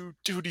virtue,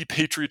 duty,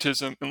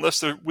 patriotism, unless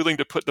they're willing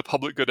to put the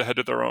public good ahead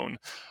of their own,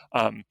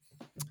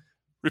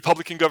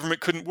 Republican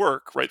government couldn't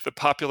work, right? The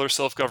popular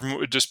self-government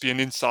would just be an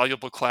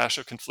insoluble clash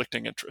of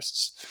conflicting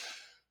interests.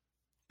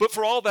 But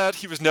for all that,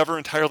 he was never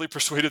entirely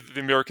persuaded that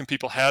the American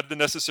people had the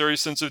necessary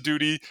sense of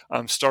duty,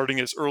 starting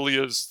as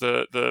early as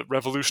the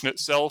revolution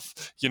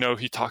itself.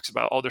 He talks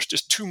about, there's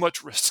just too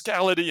much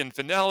rascality and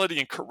venality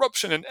and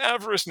corruption and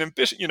avarice and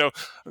ambition.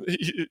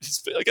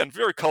 It's, again,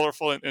 very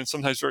colorful and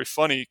sometimes very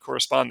funny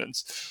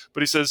correspondence.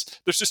 But he says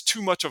there's just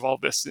too much of all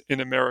this in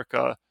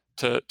America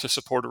to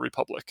support a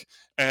republic.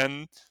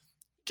 And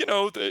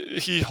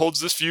he holds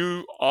this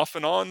view off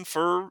and on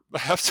for a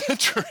half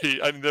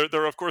century. I mean, there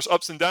are, of course,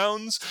 ups and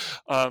downs.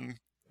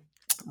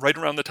 Right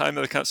around the time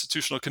of the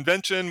Constitutional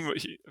Convention,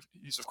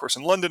 he's, of course,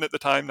 in London at the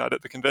time, not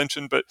at the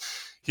convention, but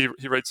he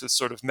writes this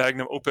sort of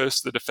magnum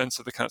opus, The Defense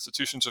of the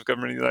Constitutions of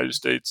Government of the United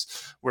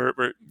States, where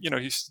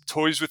he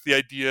toys with the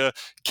idea,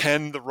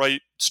 can the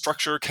right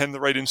structure, can the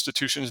right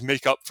institutions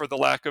make up for the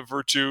lack of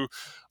virtue?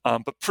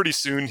 But pretty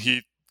soon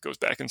he goes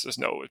back and says,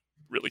 no, it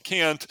really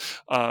can't.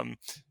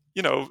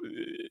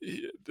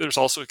 There's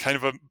also kind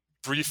of a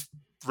brief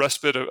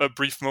respite, a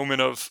brief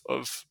moment of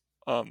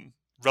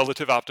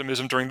relative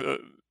optimism during the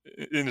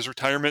in his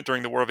retirement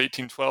during the War of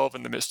 1812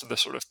 in the midst of the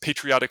sort of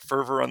patriotic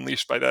fervor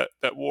unleashed by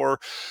that war.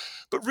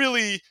 But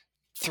really,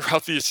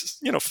 throughout these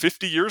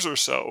 50 years or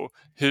so,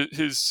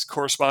 his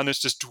correspondence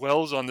just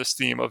dwells on this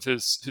theme of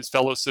his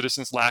fellow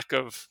citizens' lack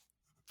of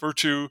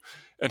virtue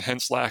and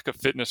hence lack of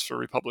fitness for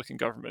Republican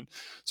government.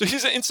 So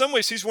in some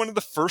ways, he's one of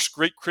the first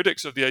great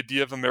critics of the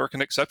idea of American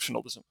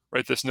exceptionalism,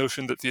 right? This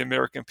notion that the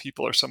American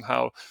people are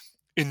somehow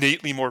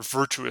innately more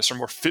virtuous or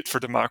more fit for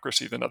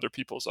democracy than other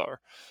peoples are.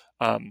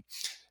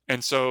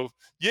 And so,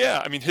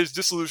 yeah, I mean, his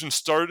disillusionment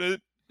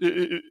started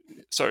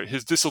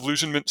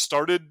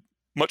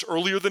much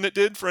earlier than it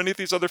did for any of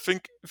these other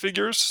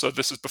figures. So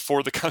this is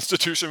before the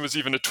Constitution was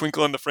even a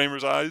twinkle in the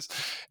framers' eyes,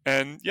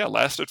 and yeah,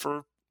 lasted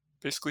for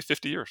basically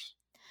 50 years.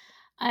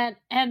 And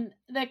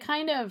the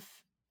kind of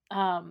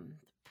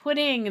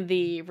putting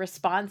the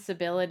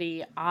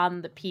responsibility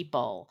on the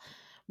people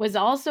was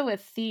also a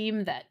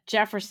theme that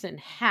Jefferson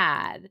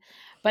had,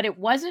 but it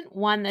wasn't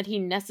one that he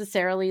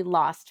necessarily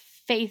lost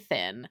faith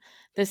in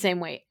the same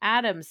way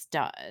Adams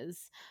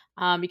does,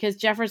 because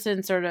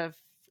Jefferson's sort of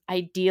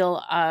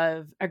ideal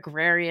of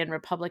agrarian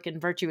Republican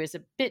virtue is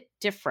a bit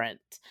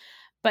different.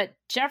 But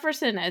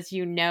Jefferson, as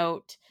you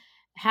note,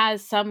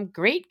 has some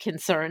great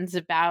concerns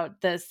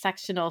about the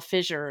sectional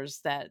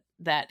fissures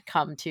that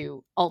come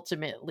to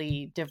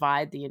ultimately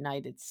divide the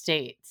United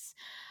States.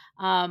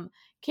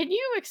 Can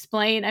you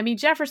explain? I mean,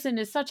 Jefferson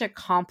is such a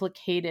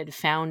complicated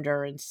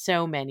founder in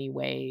so many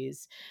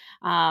ways,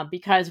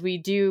 because we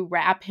do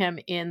wrap him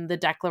in the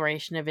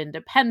Declaration of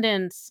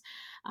Independence,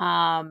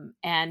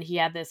 and he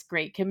had this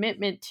great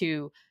commitment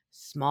to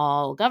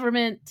small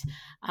government.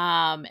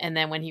 And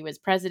then when he was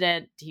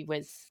president, he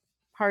was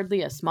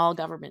hardly a small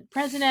government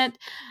president.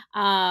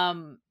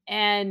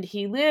 And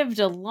he lived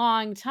a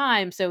long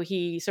time, so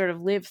he sort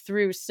of lived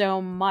through so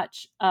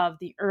much of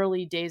the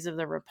early days of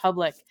the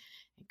Republic,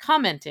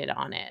 commented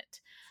on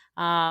it.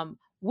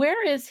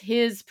 Where is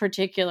his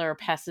particular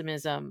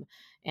pessimism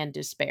and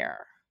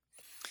despair?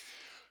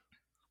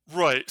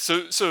 Right.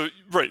 So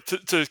right,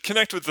 to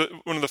connect with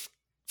one of the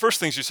first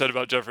things you said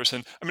about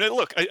Jefferson, I mean,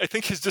 look, I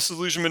think his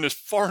disillusionment is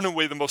far and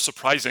away the most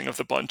surprising of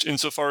the bunch,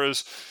 insofar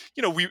as,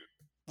 we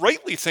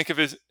rightly think of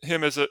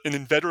him as an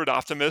inveterate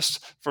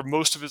optimist. For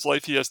most of his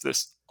life, he has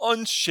this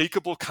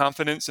unshakable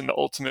confidence in the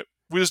ultimate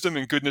wisdom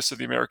and goodness of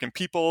the American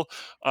people,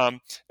 and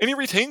he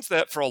retains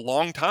that for a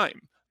long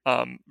time.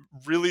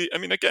 Really, I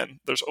mean, again,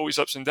 there's always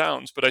ups and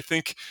downs, but I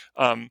think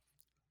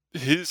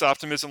his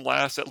optimism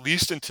lasts at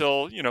least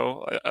until, I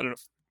don't know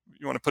if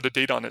you want to put a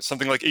date on it,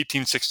 something like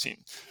 1816,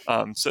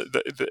 so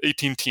the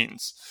 18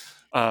 teens.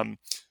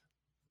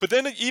 But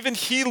then even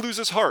he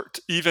loses heart.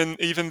 Even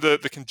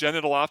the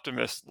congenital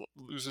optimist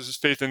loses his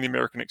faith in the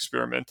American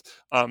experiment.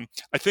 I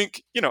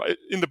think,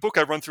 in the book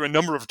I run through a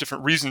number of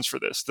different reasons for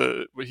this.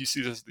 What he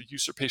sees as the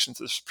usurpations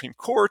of the Supreme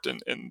Court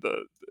and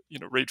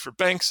the raid for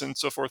banks and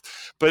so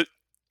forth. But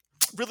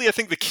really, I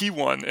think the key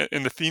one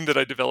and the theme that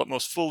I develop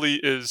most fully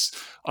is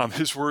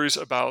his worries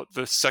about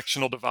the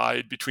sectional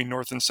divide between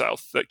North and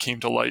South that came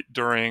to light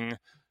during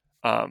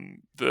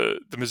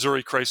the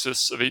Missouri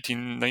crisis of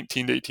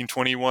 1819 to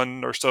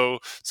 1821 or so.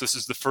 So this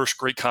is the first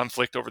great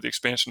conflict over the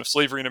expansion of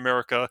slavery in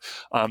America.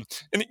 And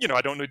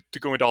I don't need to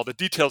go into all the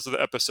details of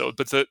the episode,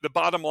 but the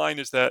bottom line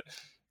is that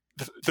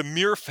the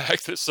mere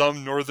fact that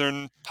some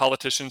Northern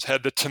politicians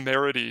had the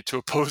temerity to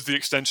oppose the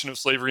extension of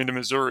slavery into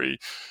Missouri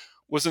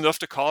was enough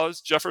to cause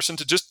Jefferson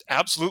to just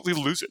absolutely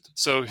lose it.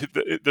 So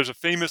there's a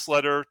famous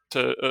letter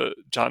to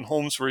John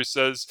Holmes where he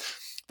says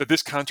that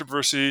this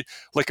controversy,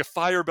 like a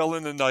fire bell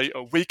in the night,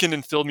 awakened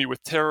and filled me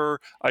with terror.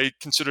 I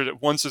considered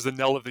it once as the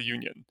knell of the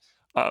Union.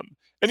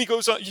 And he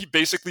goes on, he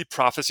basically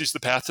prophesies the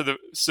path to the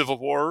Civil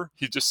War.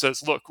 He just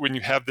says, look, when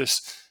you have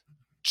this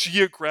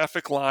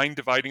geographic line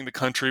dividing the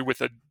country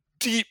with a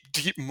deep,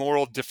 deep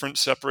moral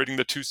difference separating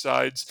the two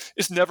sides,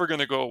 it's never going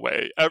to go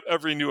away.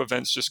 Every new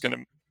event's just going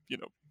to,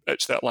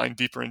 etch that line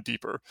deeper and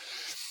deeper.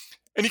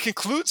 And he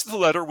concludes the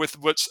letter with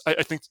what's,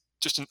 I think,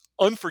 just an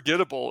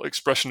unforgettable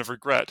expression of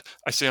regret.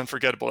 I say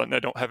unforgettable, and I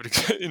don't have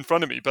it in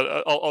front of me,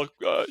 but I'll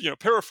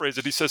paraphrase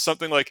it. He says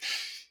something like,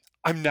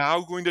 "I'm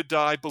now going to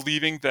die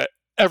believing that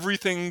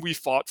everything we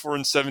fought for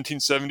in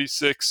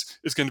 1776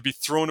 is going to be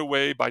thrown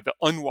away by the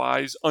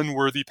unwise,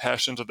 unworthy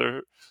passions of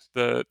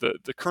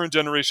the current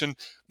generation.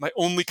 My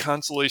only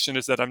consolation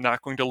is that I'm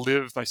not going to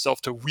live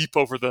myself to weep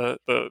over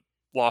the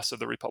loss of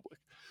the Republic."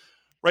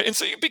 Right, and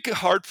so you'd be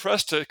hard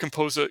pressed to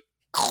compose a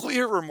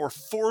clearer, more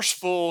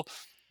forceful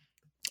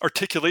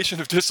articulation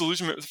of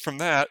disillusionment from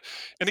that.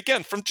 And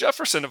again, from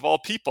Jefferson of all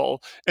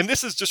people, and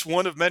this is just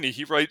one of many.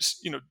 He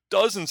writes,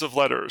 dozens of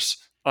letters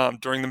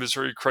during the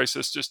Missouri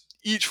crisis, just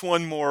each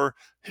one more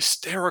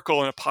hysterical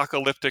and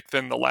apocalyptic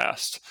than the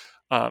last.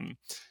 I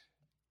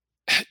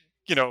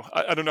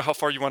don't know how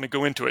far you want to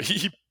go into it.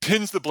 He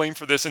pins the blame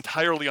for this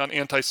entirely on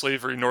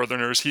anti-slavery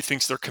Northerners. He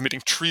thinks they're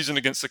committing treason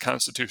against the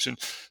Constitution,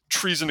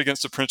 treason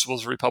against the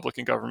principles of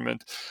Republican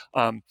government.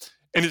 And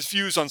his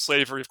views on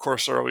slavery, of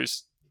course, are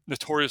always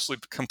notoriously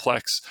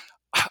complex.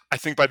 I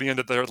think by the end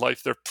of his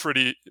life, they're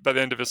pretty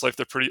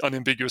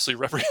unambiguously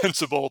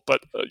reprehensible.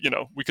 But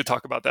we could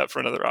talk about that for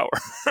another hour.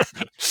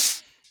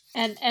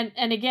 And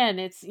again,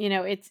 it's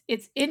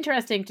it's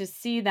interesting to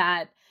see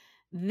that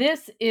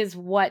this is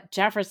what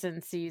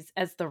Jefferson sees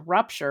as the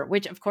rupture,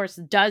 which of course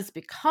does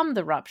become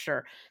the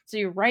rupture. So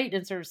you're right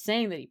in sort of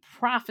saying that he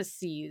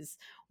prophesies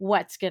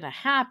what's going to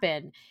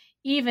happen,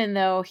 even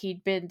though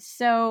he'd been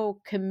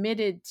so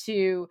committed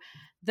to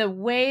the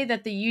way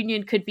that the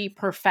Union could be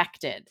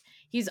perfected.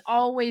 He's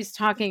always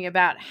talking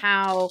about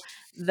how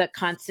the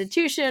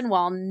Constitution,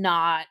 while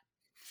not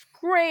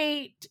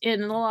great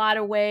in a lot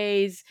of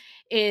ways,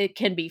 it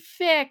can be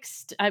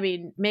fixed. I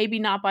mean, maybe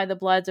not by the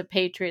bloods of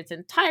patriots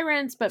and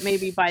tyrants, but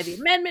maybe by the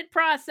amendment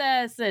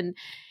process. And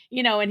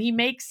and he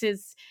makes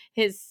his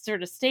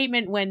sort of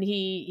statement when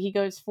he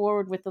goes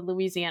forward with the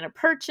Louisiana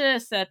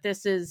Purchase that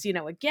this is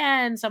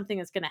again something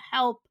that's going to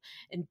help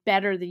and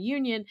better the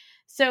Union.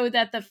 So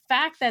that the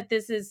fact that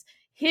this is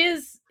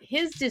his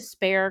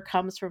despair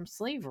comes from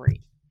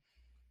slavery.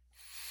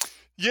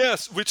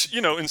 Yes, which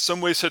in some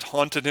ways had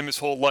haunted him his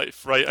whole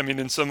life, right? I mean,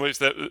 in some ways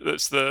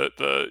that's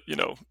the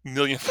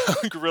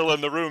million-pound gorilla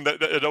in the room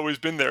that had always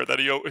been there, that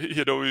he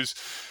had always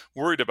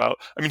worried about.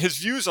 I mean, his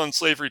views on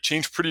slavery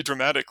changed pretty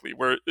dramatically.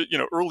 Where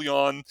early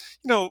on,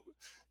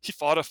 he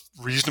fought a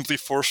reasonably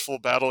forceful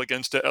battle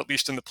against it, at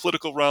least in the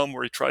political realm,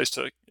 where he tries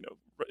to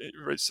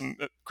write some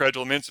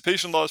gradual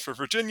emancipation laws for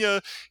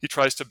Virginia. He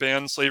tries to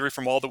ban slavery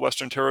from all the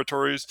Western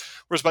territories.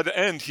 Whereas by the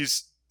end,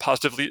 he's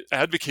positively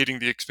advocating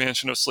the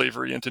expansion of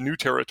slavery into new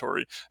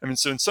territory. I mean,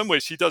 so in some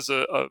ways, he does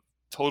a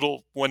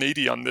total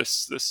 180 on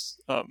this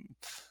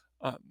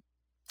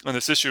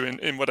issue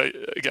in what I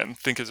again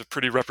think is a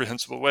pretty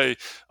reprehensible way.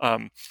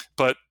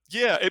 But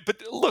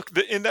look,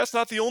 and that's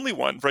not the only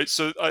one, right?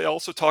 So I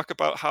also talk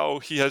about how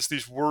he has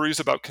these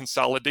worries about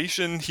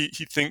consolidation. He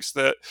thinks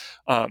that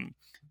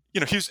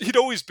he'd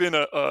always been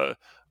a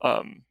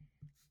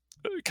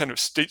kind of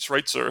states'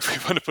 rightser, if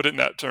we want to put it in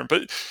that term.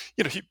 But,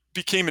 he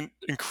became an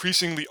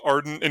increasingly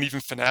ardent and even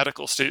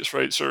fanatical states'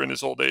 rightser in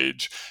his old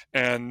age.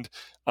 And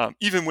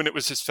even when it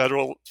was his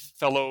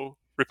fellow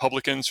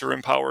Republicans who are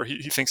in power,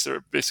 he thinks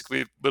they're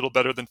basically a little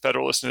better than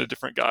Federalists in a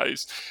different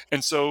guise.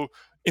 And so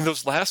in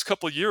those last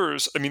couple of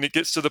years, I mean, it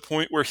gets to the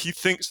point where he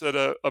thinks that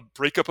a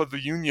breakup of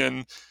the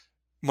Union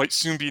might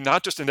soon be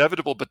not just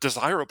inevitable, but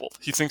desirable.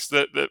 He thinks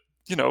that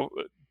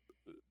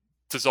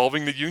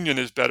dissolving the Union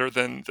is better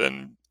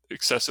than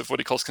excessive, what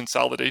he calls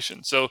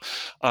consolidation. So,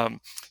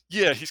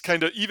 he's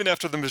kind of, even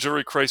after the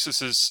Missouri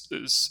crisis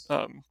is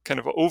kind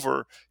of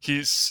over,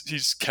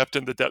 he's kept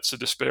in the depths of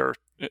despair,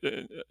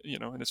 in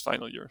his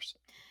final years.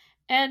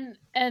 And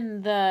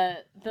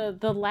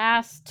the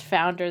last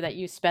founder that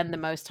you spend the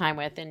most time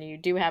with, and you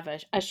do have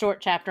a short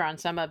chapter on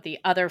some of the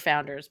other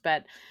founders,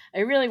 but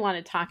I really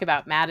want to talk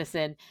about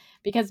Madison,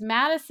 because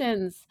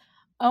Madison's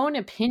own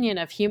opinion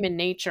of human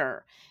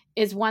nature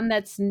is one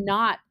that's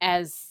not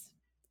as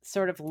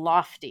sort of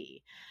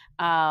lofty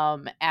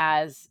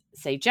as,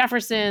 say,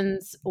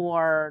 Jefferson's,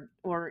 or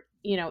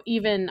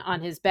even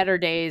on his better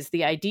days,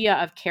 the idea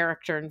of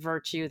character and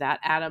virtue that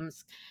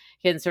Adams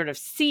can sort of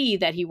see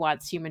that he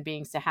wants human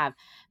beings to have.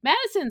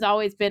 Madison's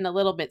always been a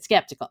little bit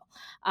skeptical.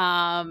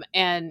 And,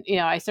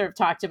 I sort of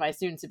talk to my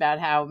students about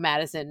how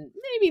Madison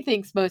maybe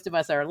thinks most of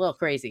us are a little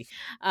crazy.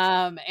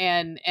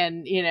 And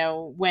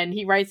when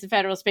he writes the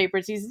Federalist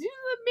Papers, he's,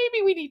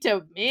 maybe we need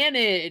to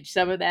manage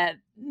some of that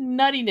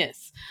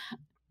nuttiness.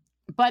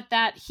 But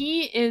that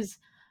he is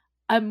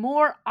a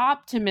more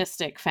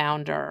optimistic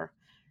founder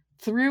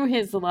through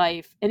his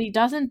life, and he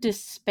doesn't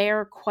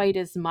despair quite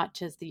as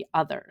much as the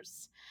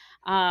others,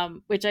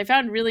 which I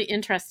found really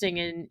interesting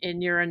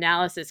in your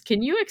analysis.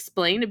 Can you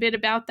explain a bit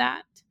about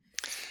that?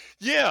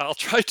 Yeah, I'll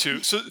try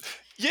to. So,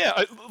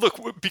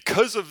 look,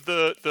 because of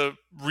the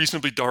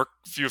reasonably dark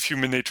view of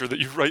human nature that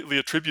you rightly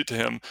attribute to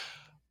him,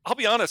 I'll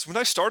be honest, when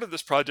I started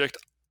this project,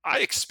 I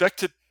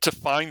expected to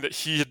find that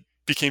he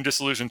became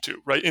disillusioned too,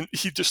 right? And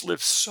he just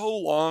lived so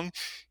long.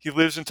 He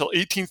lives until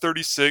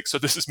 1836, so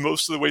this is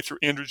most of the way through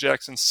Andrew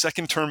Jackson's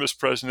second term as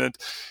president.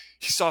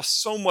 He saw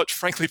so much,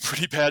 frankly,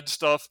 pretty bad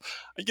stuff.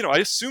 I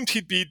assumed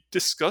he'd be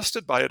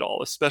disgusted by it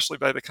all, especially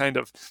by the kind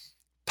of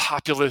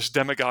populist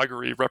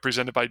demagoguery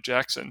represented by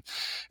Jackson.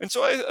 And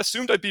so I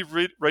assumed I'd be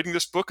writing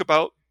this book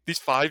about these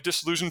 5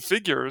 disillusioned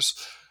figures.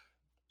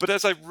 But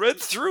as I read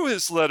through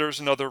his letters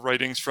and other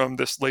writings from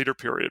this later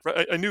period,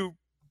 right, I knew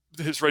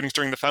his writings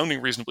during the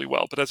founding reasonably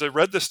well, but as I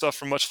read this stuff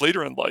from much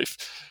later in life,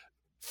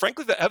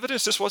 frankly, the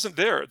evidence just wasn't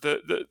there.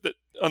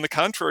 On the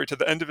contrary, to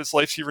the end of his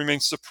life, he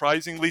remained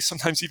surprisingly,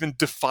 sometimes even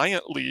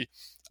defiantly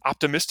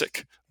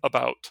optimistic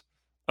about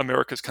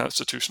America's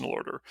constitutional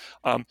order.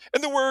 And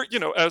there were,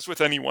 as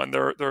with anyone,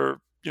 there are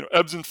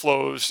ebbs and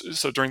flows.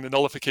 So during the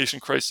nullification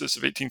crisis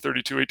of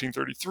 1832,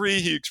 1833,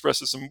 he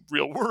expresses some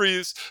real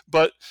worries,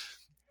 but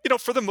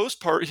for the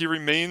most part, he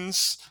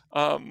remains,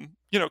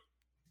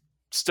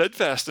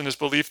 steadfast in his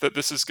belief that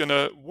this is going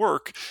to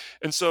work.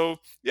 And so,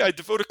 yeah, I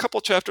devote a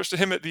couple chapters to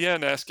him at the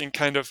end, asking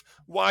kind of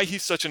why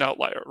he's such an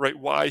outlier, right?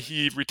 Why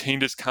he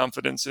retained his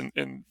confidence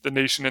in the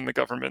nation and the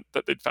government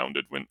that they'd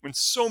founded when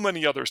so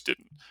many others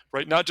didn't,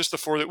 right? Not just the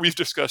four that we've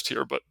discussed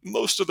here, but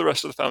most of the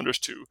rest of the founders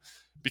too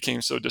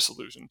became so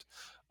disillusioned.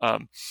 Now,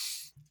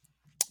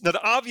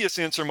 the obvious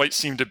answer might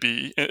seem to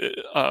be,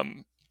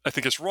 I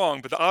think it's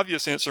wrong, but the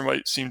obvious answer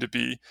might seem to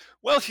be,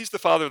 well, he's the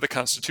father of the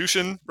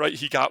Constitution, right?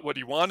 He got what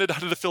he wanted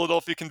out of the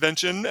Philadelphia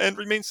Convention and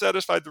remained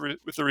satisfied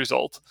with the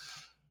result.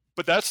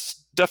 But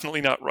that's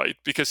definitely not right,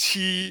 because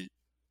he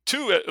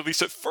too, at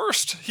least at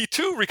first, he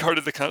too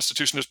regarded the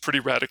Constitution as pretty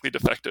radically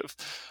defective.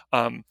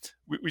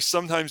 We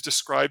sometimes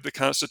describe the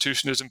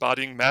Constitution as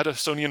embodying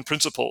Madisonian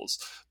principles,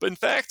 but in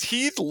fact,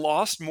 he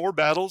lost more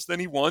battles than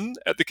he won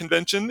at the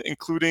convention,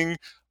 including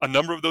a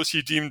number of those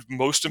he deemed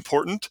most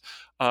important.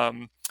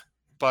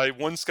 By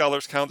one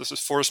scholar's count, this is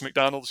Forrest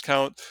McDonald's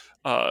count,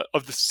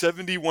 of the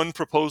 71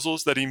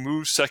 proposals that he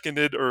moved,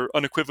 seconded, or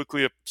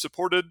unequivocally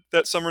supported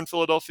that summer in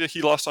Philadelphia,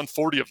 he lost on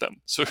 40 of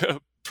them. So a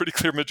pretty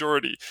clear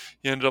majority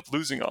he ended up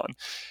losing on.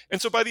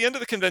 And so by the end of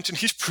the convention,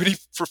 he's pretty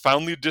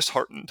profoundly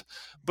disheartened.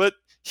 But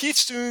he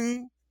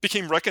soon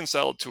became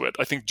reconciled to it,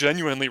 I think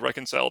genuinely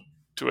reconciled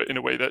to it in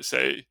a way that,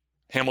 say,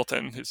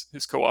 Hamilton,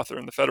 his co-author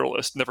in The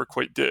Federalist, never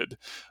quite did.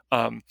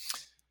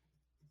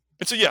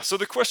 And so, yeah, so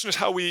the question is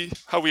how we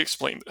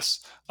explain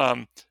this.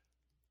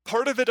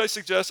 Part of it, I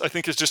suggest, I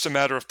think is just a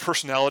matter of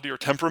personality or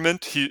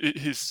temperament.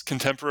 His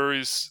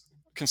contemporaries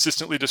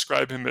consistently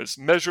describe him as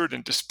measured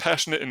and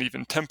dispassionate and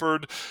even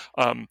tempered,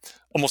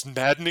 almost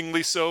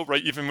maddeningly so,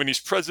 right? Even when he's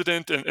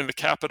president and the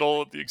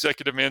Capitol, the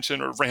executive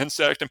mansion, are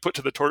ransacked and put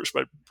to the torch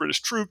by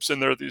British troops,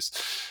 and there are these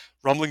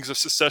rumblings of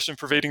secession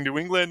pervading New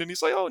England, and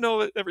he's like, oh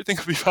no, everything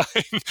will be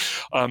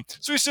fine.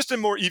 So he's just a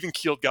more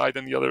even-keeled guy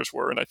than the others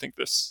were, and I think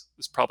this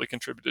probably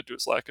contributed to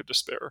his lack of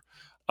despair.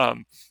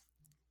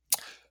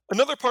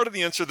 Another part of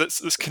the answer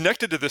that's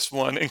connected to this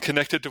one and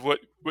connected to what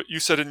you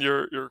said in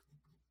your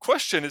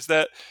question is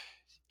that,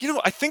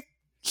 I think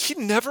he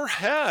never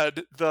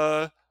had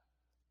the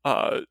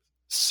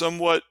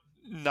somewhat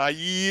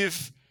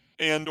naive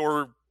and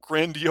or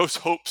grandiose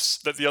hopes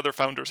that the other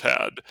founders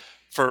had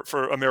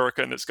for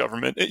America and its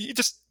government. He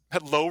just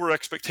had lower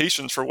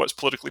expectations for what's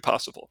politically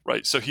possible,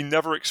 right? So he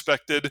never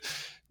expected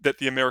that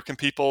the American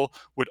people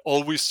would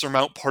always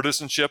surmount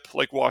partisanship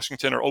like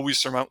Washington or always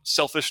surmount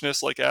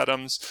selfishness like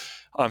Adams.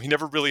 He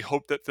never really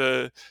hoped that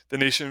the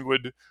nation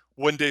would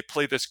one day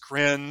play this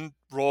grand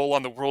role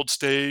on the world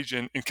stage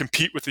and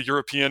compete with the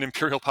European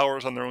imperial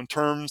powers on their own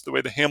terms, the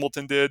way that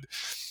Hamilton did.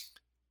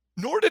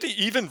 Nor did he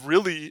even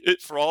really,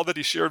 for all that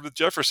he shared with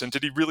Jefferson,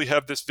 did he really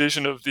have this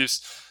vision of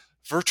these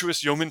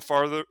virtuous yeoman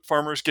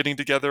farmers getting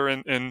together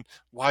and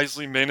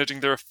wisely managing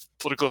their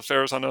political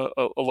affairs on a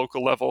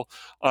local level.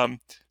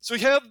 So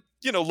he had,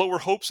 lower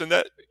hopes, and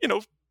that,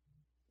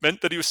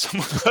 meant that he was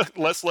somewhat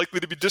less likely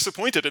to be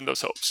disappointed in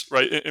those hopes,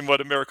 right, in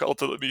what America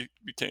ultimately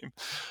became.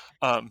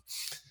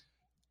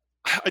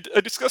 I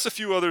discuss a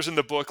few others in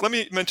the book. Let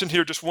me mention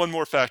here just one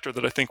more factor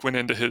that I think went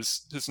into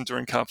his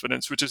enduring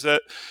confidence, which is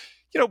that,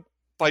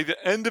 by the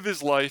end of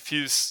his life,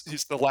 he's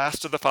the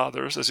last of the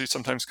fathers, as he's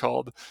sometimes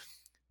called.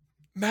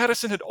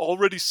 Madison had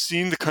already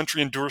seen the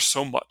country endure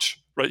so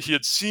much, right? He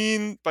had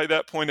seen by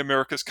that point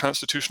America's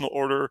constitutional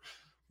order,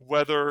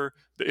 whether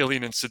the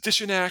Alien and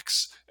Sedition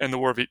Acts and the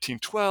War of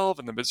 1812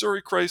 and the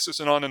Missouri Crisis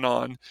and on and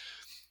on.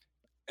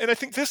 And I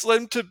think this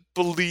led him to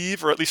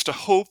believe, or at least to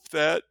hope,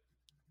 that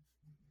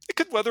it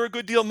could weather a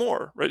good deal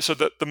more, right? So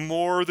that the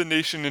more the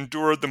nation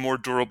endured, the more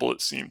durable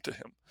it seemed to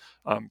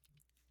him.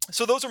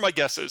 So those are my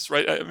guesses,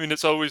 right? I mean,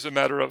 it's always a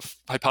matter of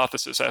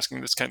hypothesis,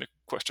 asking this kind of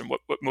question: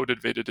 what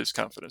motivated his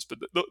confidence? But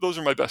those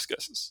are my best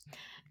guesses.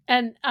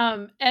 And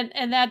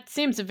that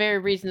seems a very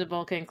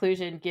reasonable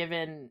conclusion,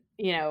 given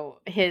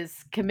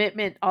his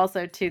commitment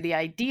also to the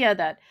idea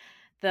that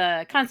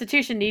the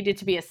Constitution needed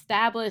to be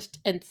established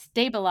and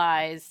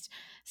stabilized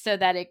so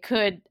that it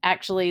could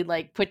actually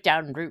put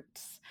down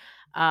roots,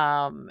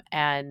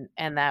 and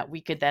that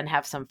we could then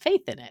have some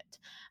faith in it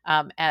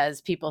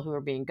as people who are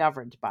being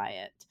governed by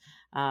it.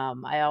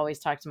 I always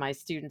talk to my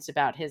students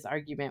about his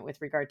argument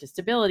with regard to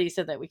stability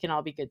so that we can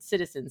all be good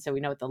citizens, so we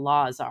know what the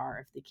laws are.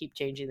 If they keep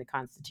changing the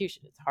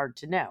Constitution, it's hard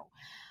to know.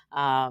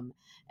 And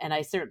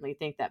I certainly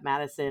think that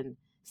Madison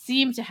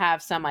seemed to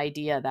have some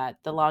idea that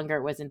the longer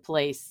it was in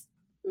place,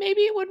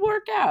 maybe it would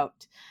work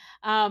out.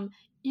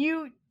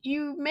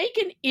 You make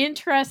an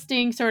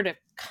interesting sort of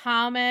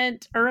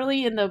comment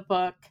early in the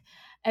book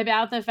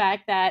about the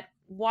fact that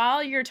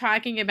while you're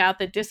talking about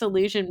the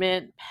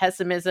disillusionment,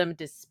 pessimism,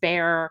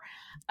 despair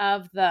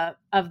of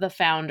the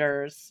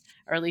founders,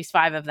 or at least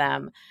 5 of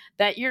them,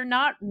 that you're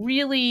not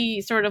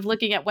really sort of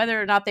looking at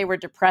whether or not they were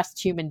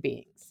depressed human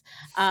beings,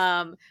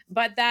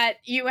 but that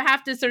you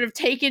have to sort of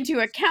take into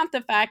account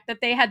the fact that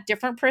they had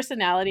different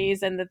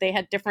personalities and that they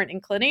had different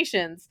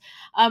inclinations.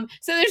 So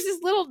there's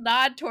this little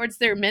nod towards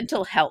their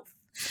mental health.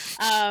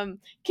 Can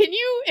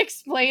you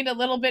explain a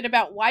little bit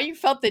about why you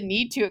felt the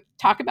need to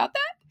talk about that?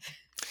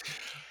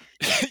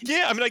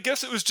 Yeah, I mean, I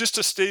guess it was just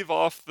to stave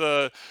off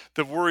the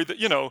worry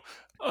that,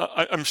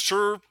 I'm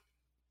sure,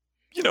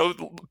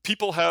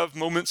 people have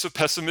moments of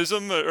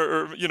pessimism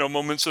or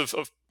moments of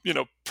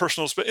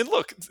personal and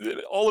look,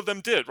 all of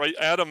them did, right?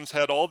 Adams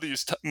had all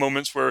these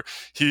moments where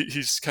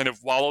he's kind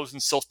of wallows in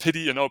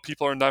self-pity and, oh,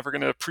 people are never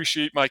going to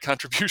appreciate my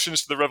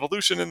contributions to the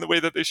revolution in the way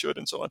that they should,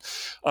 and so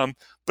on.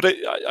 But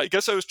I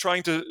guess I was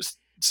trying to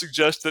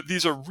suggest that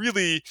these are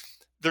really,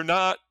 they're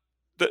not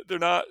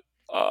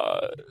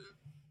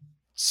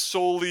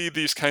solely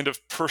these kind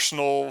of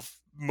personal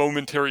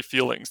momentary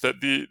feelings, that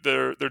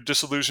their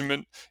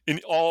disillusionment in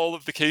all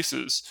of the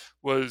cases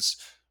was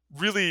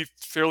really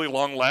fairly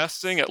long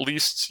lasting, at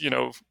least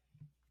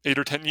 8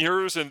 or 10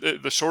 years, and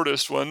the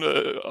shortest one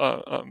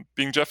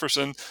being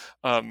Jefferson.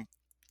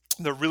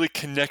 They're really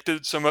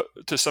connected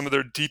to some of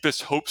their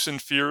deepest hopes and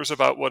fears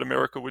about what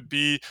America would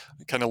be,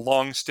 kind of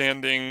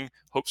long-standing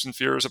hopes and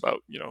fears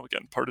about,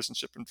 again,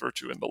 partisanship and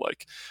virtue and the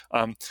like.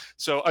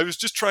 So I was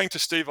just trying to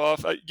stave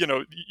off,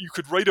 you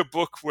could write a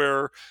book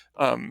where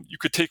you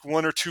could take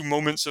one or two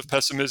moments of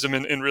pessimism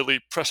and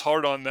really press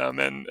hard on them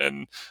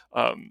and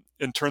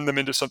turn them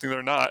into something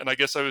they're not. And I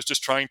guess I was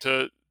just trying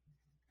to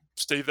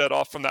stave that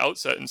off from the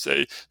outset and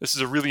say this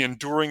is a really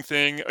enduring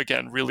thing,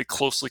 again, really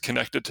closely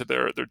connected to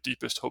their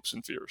deepest hopes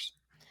and fears.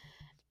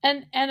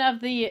 And of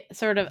the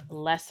sort of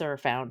lesser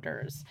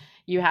founders,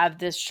 you have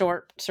this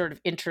short sort of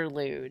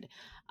interlude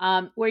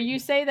where you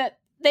say that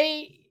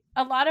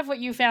a lot of what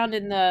you found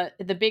in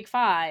the Big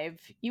Five,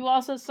 you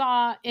also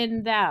saw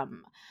in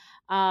them.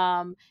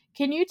 Can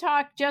you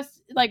talk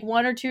just like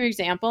one or two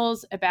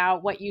examples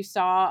about what you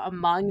saw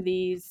among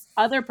these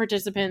other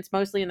participants,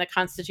 mostly in the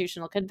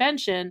Constitutional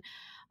Convention,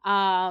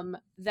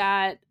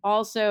 that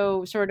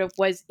also sort of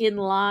was in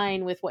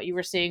line with what you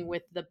were seeing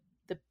with the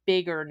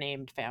bigger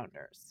named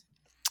founders?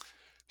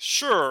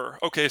 Sure.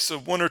 Okay, so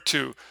one or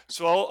two.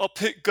 So I'll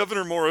pick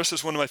Gouverneur Morris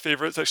as one of my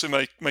favorites.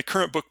 Actually, my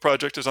current book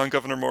project is on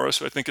Gouverneur Morris,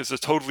 who I think is a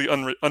totally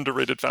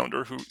underrated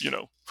founder who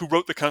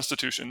wrote the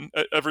Constitution.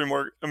 Every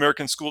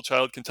American school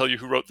child can tell you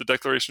who wrote the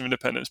Declaration of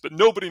Independence, but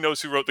nobody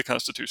knows who wrote the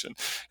Constitution.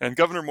 And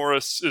Gouverneur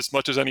Morris, as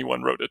much as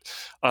anyone, wrote it.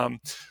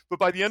 But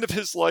by the end of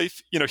his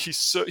life,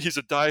 he's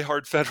a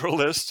diehard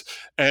Federalist,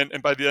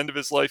 and by the end of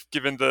his life,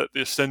 given the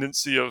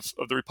ascendancy of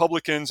the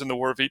Republicans in the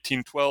War of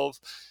 1812,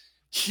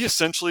 he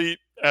essentially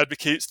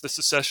advocates the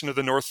secession of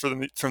the North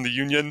from the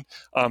Union.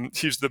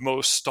 He's the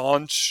most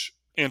staunch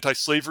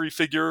anti-slavery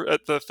figure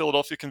at the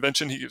Philadelphia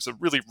Convention. He gives a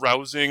really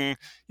rousing,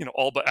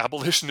 all but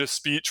abolitionist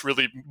speech,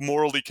 really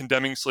morally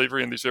condemning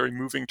slavery in these very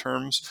moving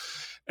terms.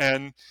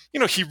 And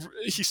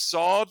he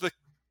saw the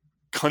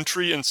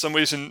country in some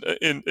ways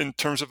in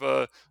terms of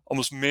a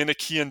almost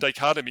Manichaean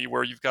dichotomy,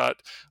 where you've got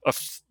a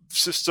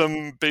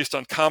system based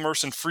on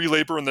commerce and free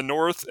labor in the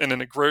North and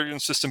an agrarian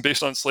system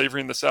based on slavery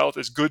in the South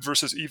as good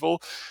versus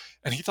evil.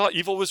 And he thought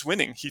evil was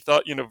winning. He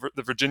thought,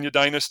 the Virginia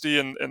dynasty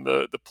and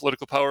the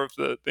political power of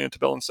the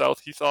antebellum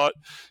South, he thought,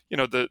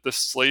 the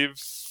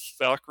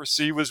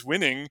slaveocracy was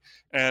winning.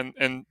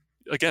 And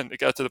again, it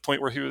got to the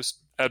point where he was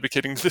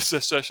advocating the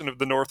secession of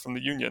the North from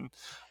the Union.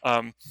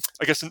 I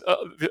guess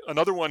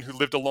another one who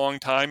lived a long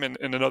time and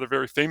another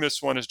very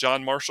famous one is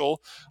John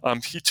Marshall.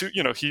 He too,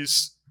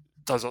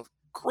 does a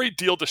great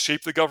deal to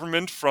shape the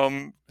government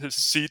from his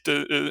seat on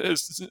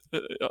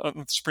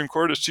the Supreme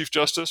Court as Chief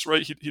Justice,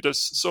 right? He does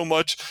so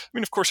much. I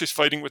mean, of course, he's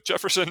fighting with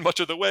Jefferson much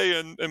of the way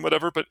and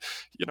whatever, but,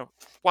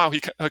 wow, he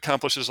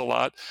accomplishes a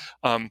lot.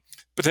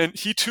 But then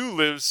he too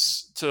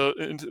lives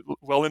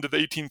well into the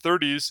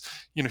 1830s.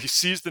 He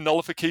sees the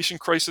nullification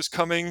crisis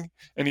coming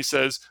and he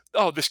says,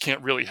 oh, this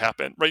can't really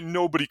happen, right?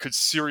 Nobody could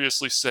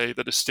seriously say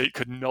that a state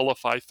could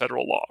nullify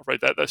federal law,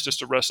 right? That's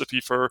just a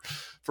recipe for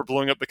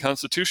blowing up the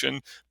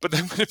Constitution. But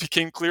then when it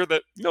became clear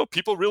that,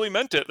 people really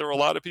meant it, there were a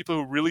lot of people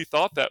who really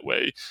thought that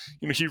way.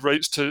 He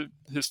writes to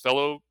his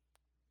fellow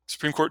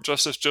Supreme Court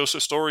Justice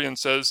Joseph Story and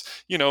says,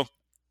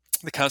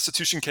 the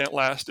Constitution can't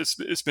last.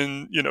 It's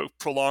been,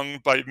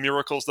 prolonged by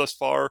miracles thus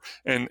far,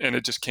 and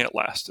it just can't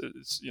last.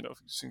 It's,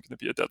 soon going to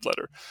be a dead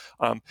letter.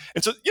 And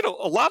so,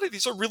 a lot of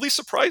these are really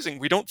surprising.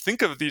 We don't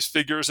think of these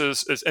figures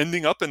as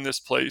ending up in this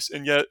place,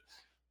 and yet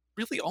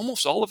really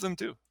almost all of them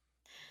do.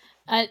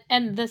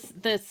 And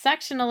the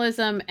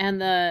sectionalism and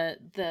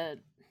the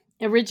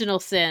original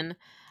sin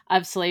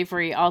of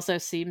slavery also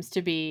seems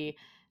to be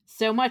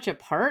so much a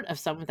part of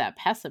some of that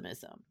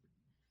pessimism.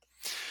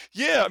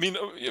 Yeah, I mean,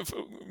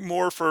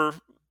 more for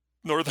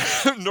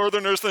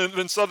Northerners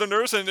than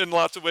Southerners in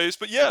lots of ways.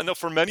 But yeah, no,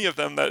 for many of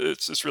them, that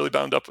it's really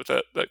bound up with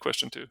that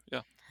question too.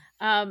 Yeah.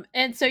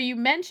 And so you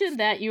mentioned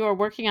that you are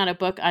working on a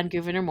book on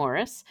Gouverneur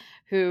Morris,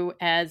 who,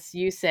 as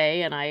you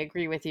say, and I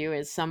agree with you,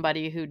 is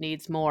somebody who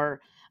needs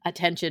more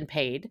attention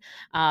paid.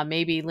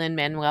 Maybe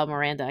Lin-Manuel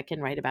Miranda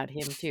can write about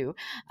him too.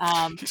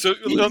 So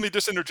let me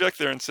just interject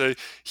there and say,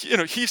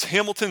 he's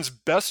Hamilton's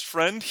best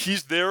friend.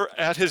 He's there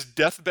at his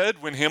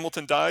deathbed when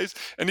Hamilton dies,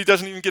 and he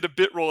doesn't even get a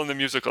bit role in the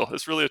musical.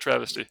 It's really a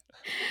travesty.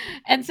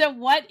 And so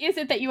what is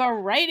it that you are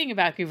writing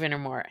about Gouverneur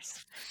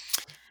Morris?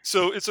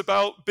 So it's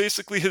about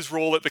basically his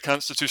role at the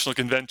Constitutional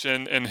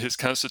Convention and his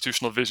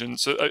constitutional vision.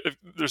 So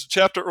there's a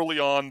chapter early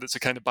on that's a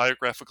kind of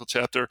biographical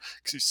chapter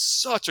because he's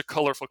such a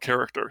colorful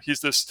character. He's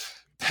this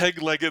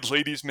peg-legged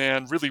ladies'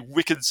 man, really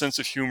wicked sense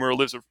of humor,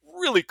 lives a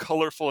really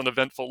colorful and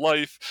eventful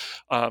life.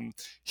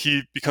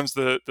 He becomes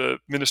the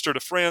minister to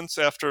France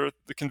after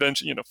the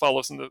convention,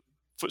 follows in the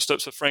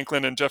footsteps of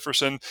Franklin and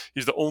Jefferson.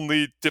 He's the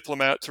only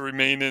diplomat to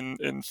remain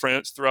in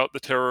France throughout the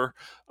Terror.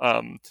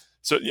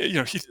 So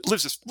he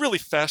lives this really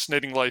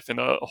fascinating life in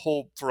a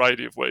whole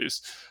variety of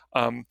ways.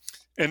 And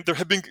there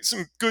have been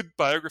some good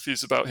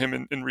biographies about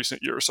him in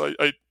recent years. So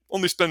I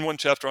only spend one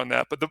chapter on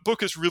that, but the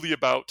book is really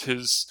about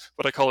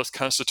what I call his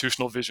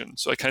constitutional vision.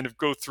 So I kind of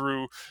go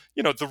through,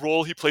 the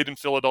role he played in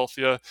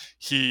Philadelphia.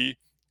 He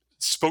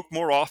spoke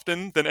more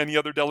often than any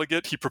other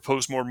delegate. He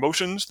proposed more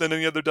motions than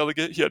any other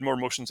delegate. He had more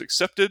motions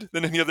accepted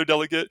than any other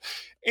delegate.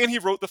 And he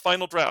wrote the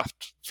final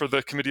draft for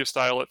the Committee of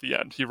Style at the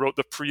end. He wrote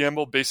the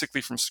preamble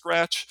basically from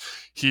scratch.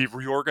 He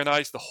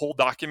reorganized the whole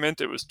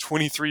document. It was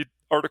 23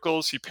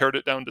 articles. He pared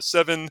it down to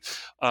 7.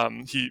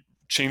 He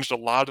changed a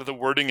lot of the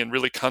wording in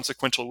really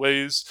consequential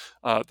ways.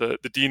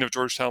 The dean of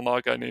Georgetown Law,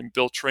 a guy named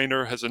Bill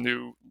Traynor, has a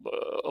new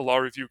law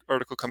review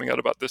article coming out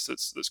about this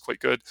that's quite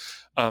good.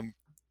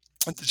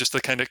 Just the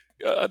kind of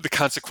the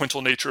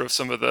consequential nature of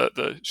some of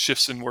the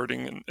shifts in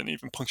wording and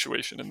even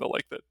punctuation and the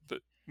like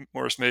that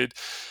Morris made.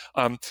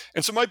 And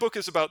so my book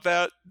is about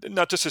that,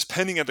 not just his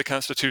penning of the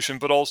Constitution,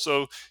 but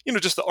also,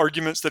 just the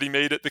arguments that he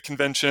made at the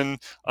convention.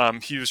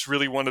 He was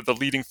really one of the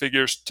leading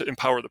figures to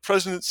empower the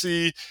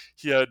presidency.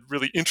 He had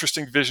really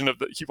interesting vision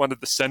he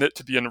wanted the Senate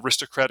to be an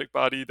aristocratic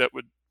body that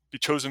would be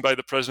chosen by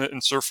the president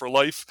and serve for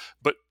life,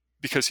 but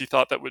because he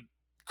thought that would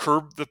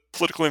curb the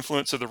political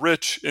influence of the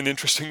rich in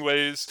interesting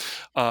ways.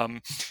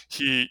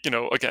 He,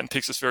 again,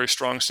 takes this very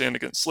strong stand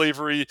against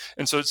slavery.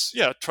 And so it's,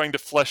 trying to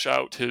flesh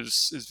out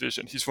his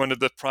vision. He's one of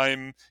the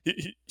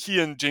he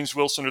and James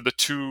Wilson are the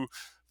two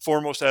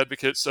foremost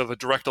advocates of a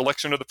direct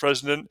election of the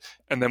president.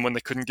 And then when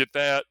they couldn't get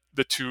that,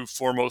 the two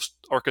foremost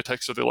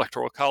architects of the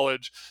Electoral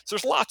College. So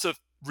there's lots of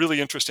really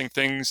interesting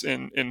things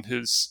in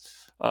his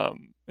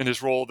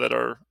role that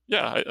are,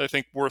 I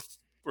think worth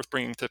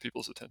bringing to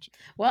people's attention.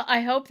 Well,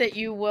 I hope that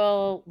you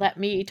will let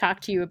me talk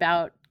to you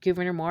about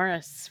Gouverneur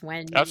Morris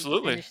when you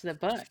finish the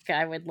book.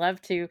 I would love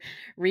to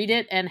read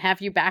it and have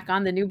you back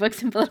on the New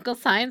Books in Political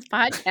Science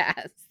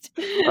podcast.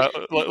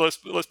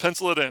 Let's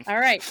pencil it in. All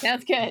right,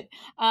 sounds good.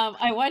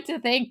 I want to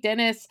thank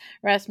Dennis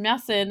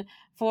Rasmussen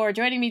for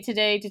joining me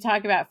today to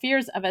talk about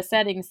Fears of a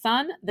Setting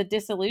Sun, The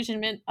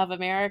Disillusionment of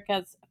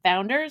America's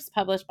Founders,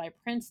 published by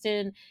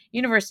Princeton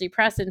University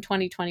Press in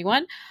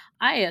 2021.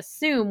 I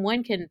assume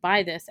one can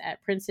buy this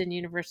at Princeton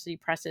University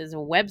Press's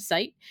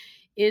website.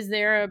 Is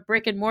there a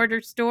brick and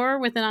mortar store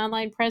with an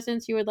online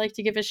presence you would like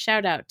to give a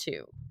shout out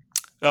to?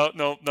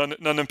 No,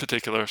 none in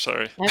particular.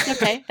 Sorry.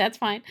 That's okay. That's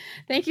fine.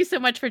 Thank you so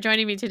much for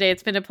joining me today.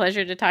 It's been a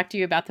pleasure to talk to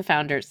you about the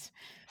founders.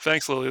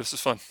 Thanks, Lily. This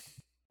is fun.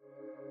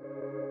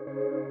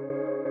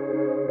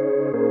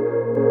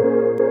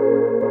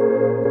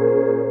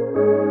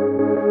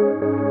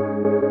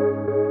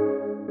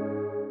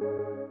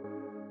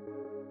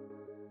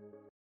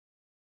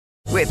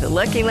 With the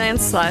Lucky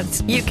Land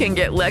Slots, you can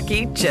get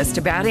lucky just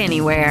about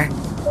anywhere.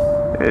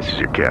 This is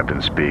your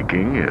captain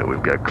speaking.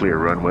 We've got clear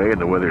runway and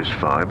the weather's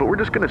fine, but we're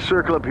just going to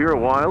circle up here a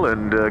while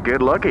and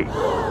get lucky.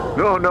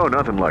 No,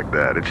 nothing like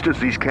that. It's just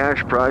these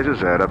cash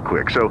prizes add up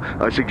quick. So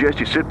I suggest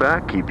you sit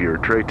back, keep your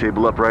tray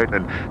table upright,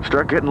 and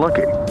start getting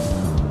lucky.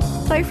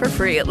 Play for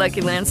free at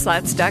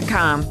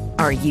LuckyLandSlots.com.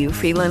 Are you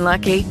feeling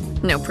lucky?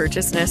 No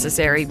purchase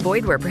necessary.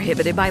 Void where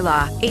prohibited by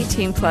law.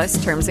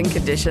 18+ terms and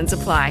conditions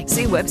apply.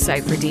 See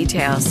website for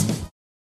details.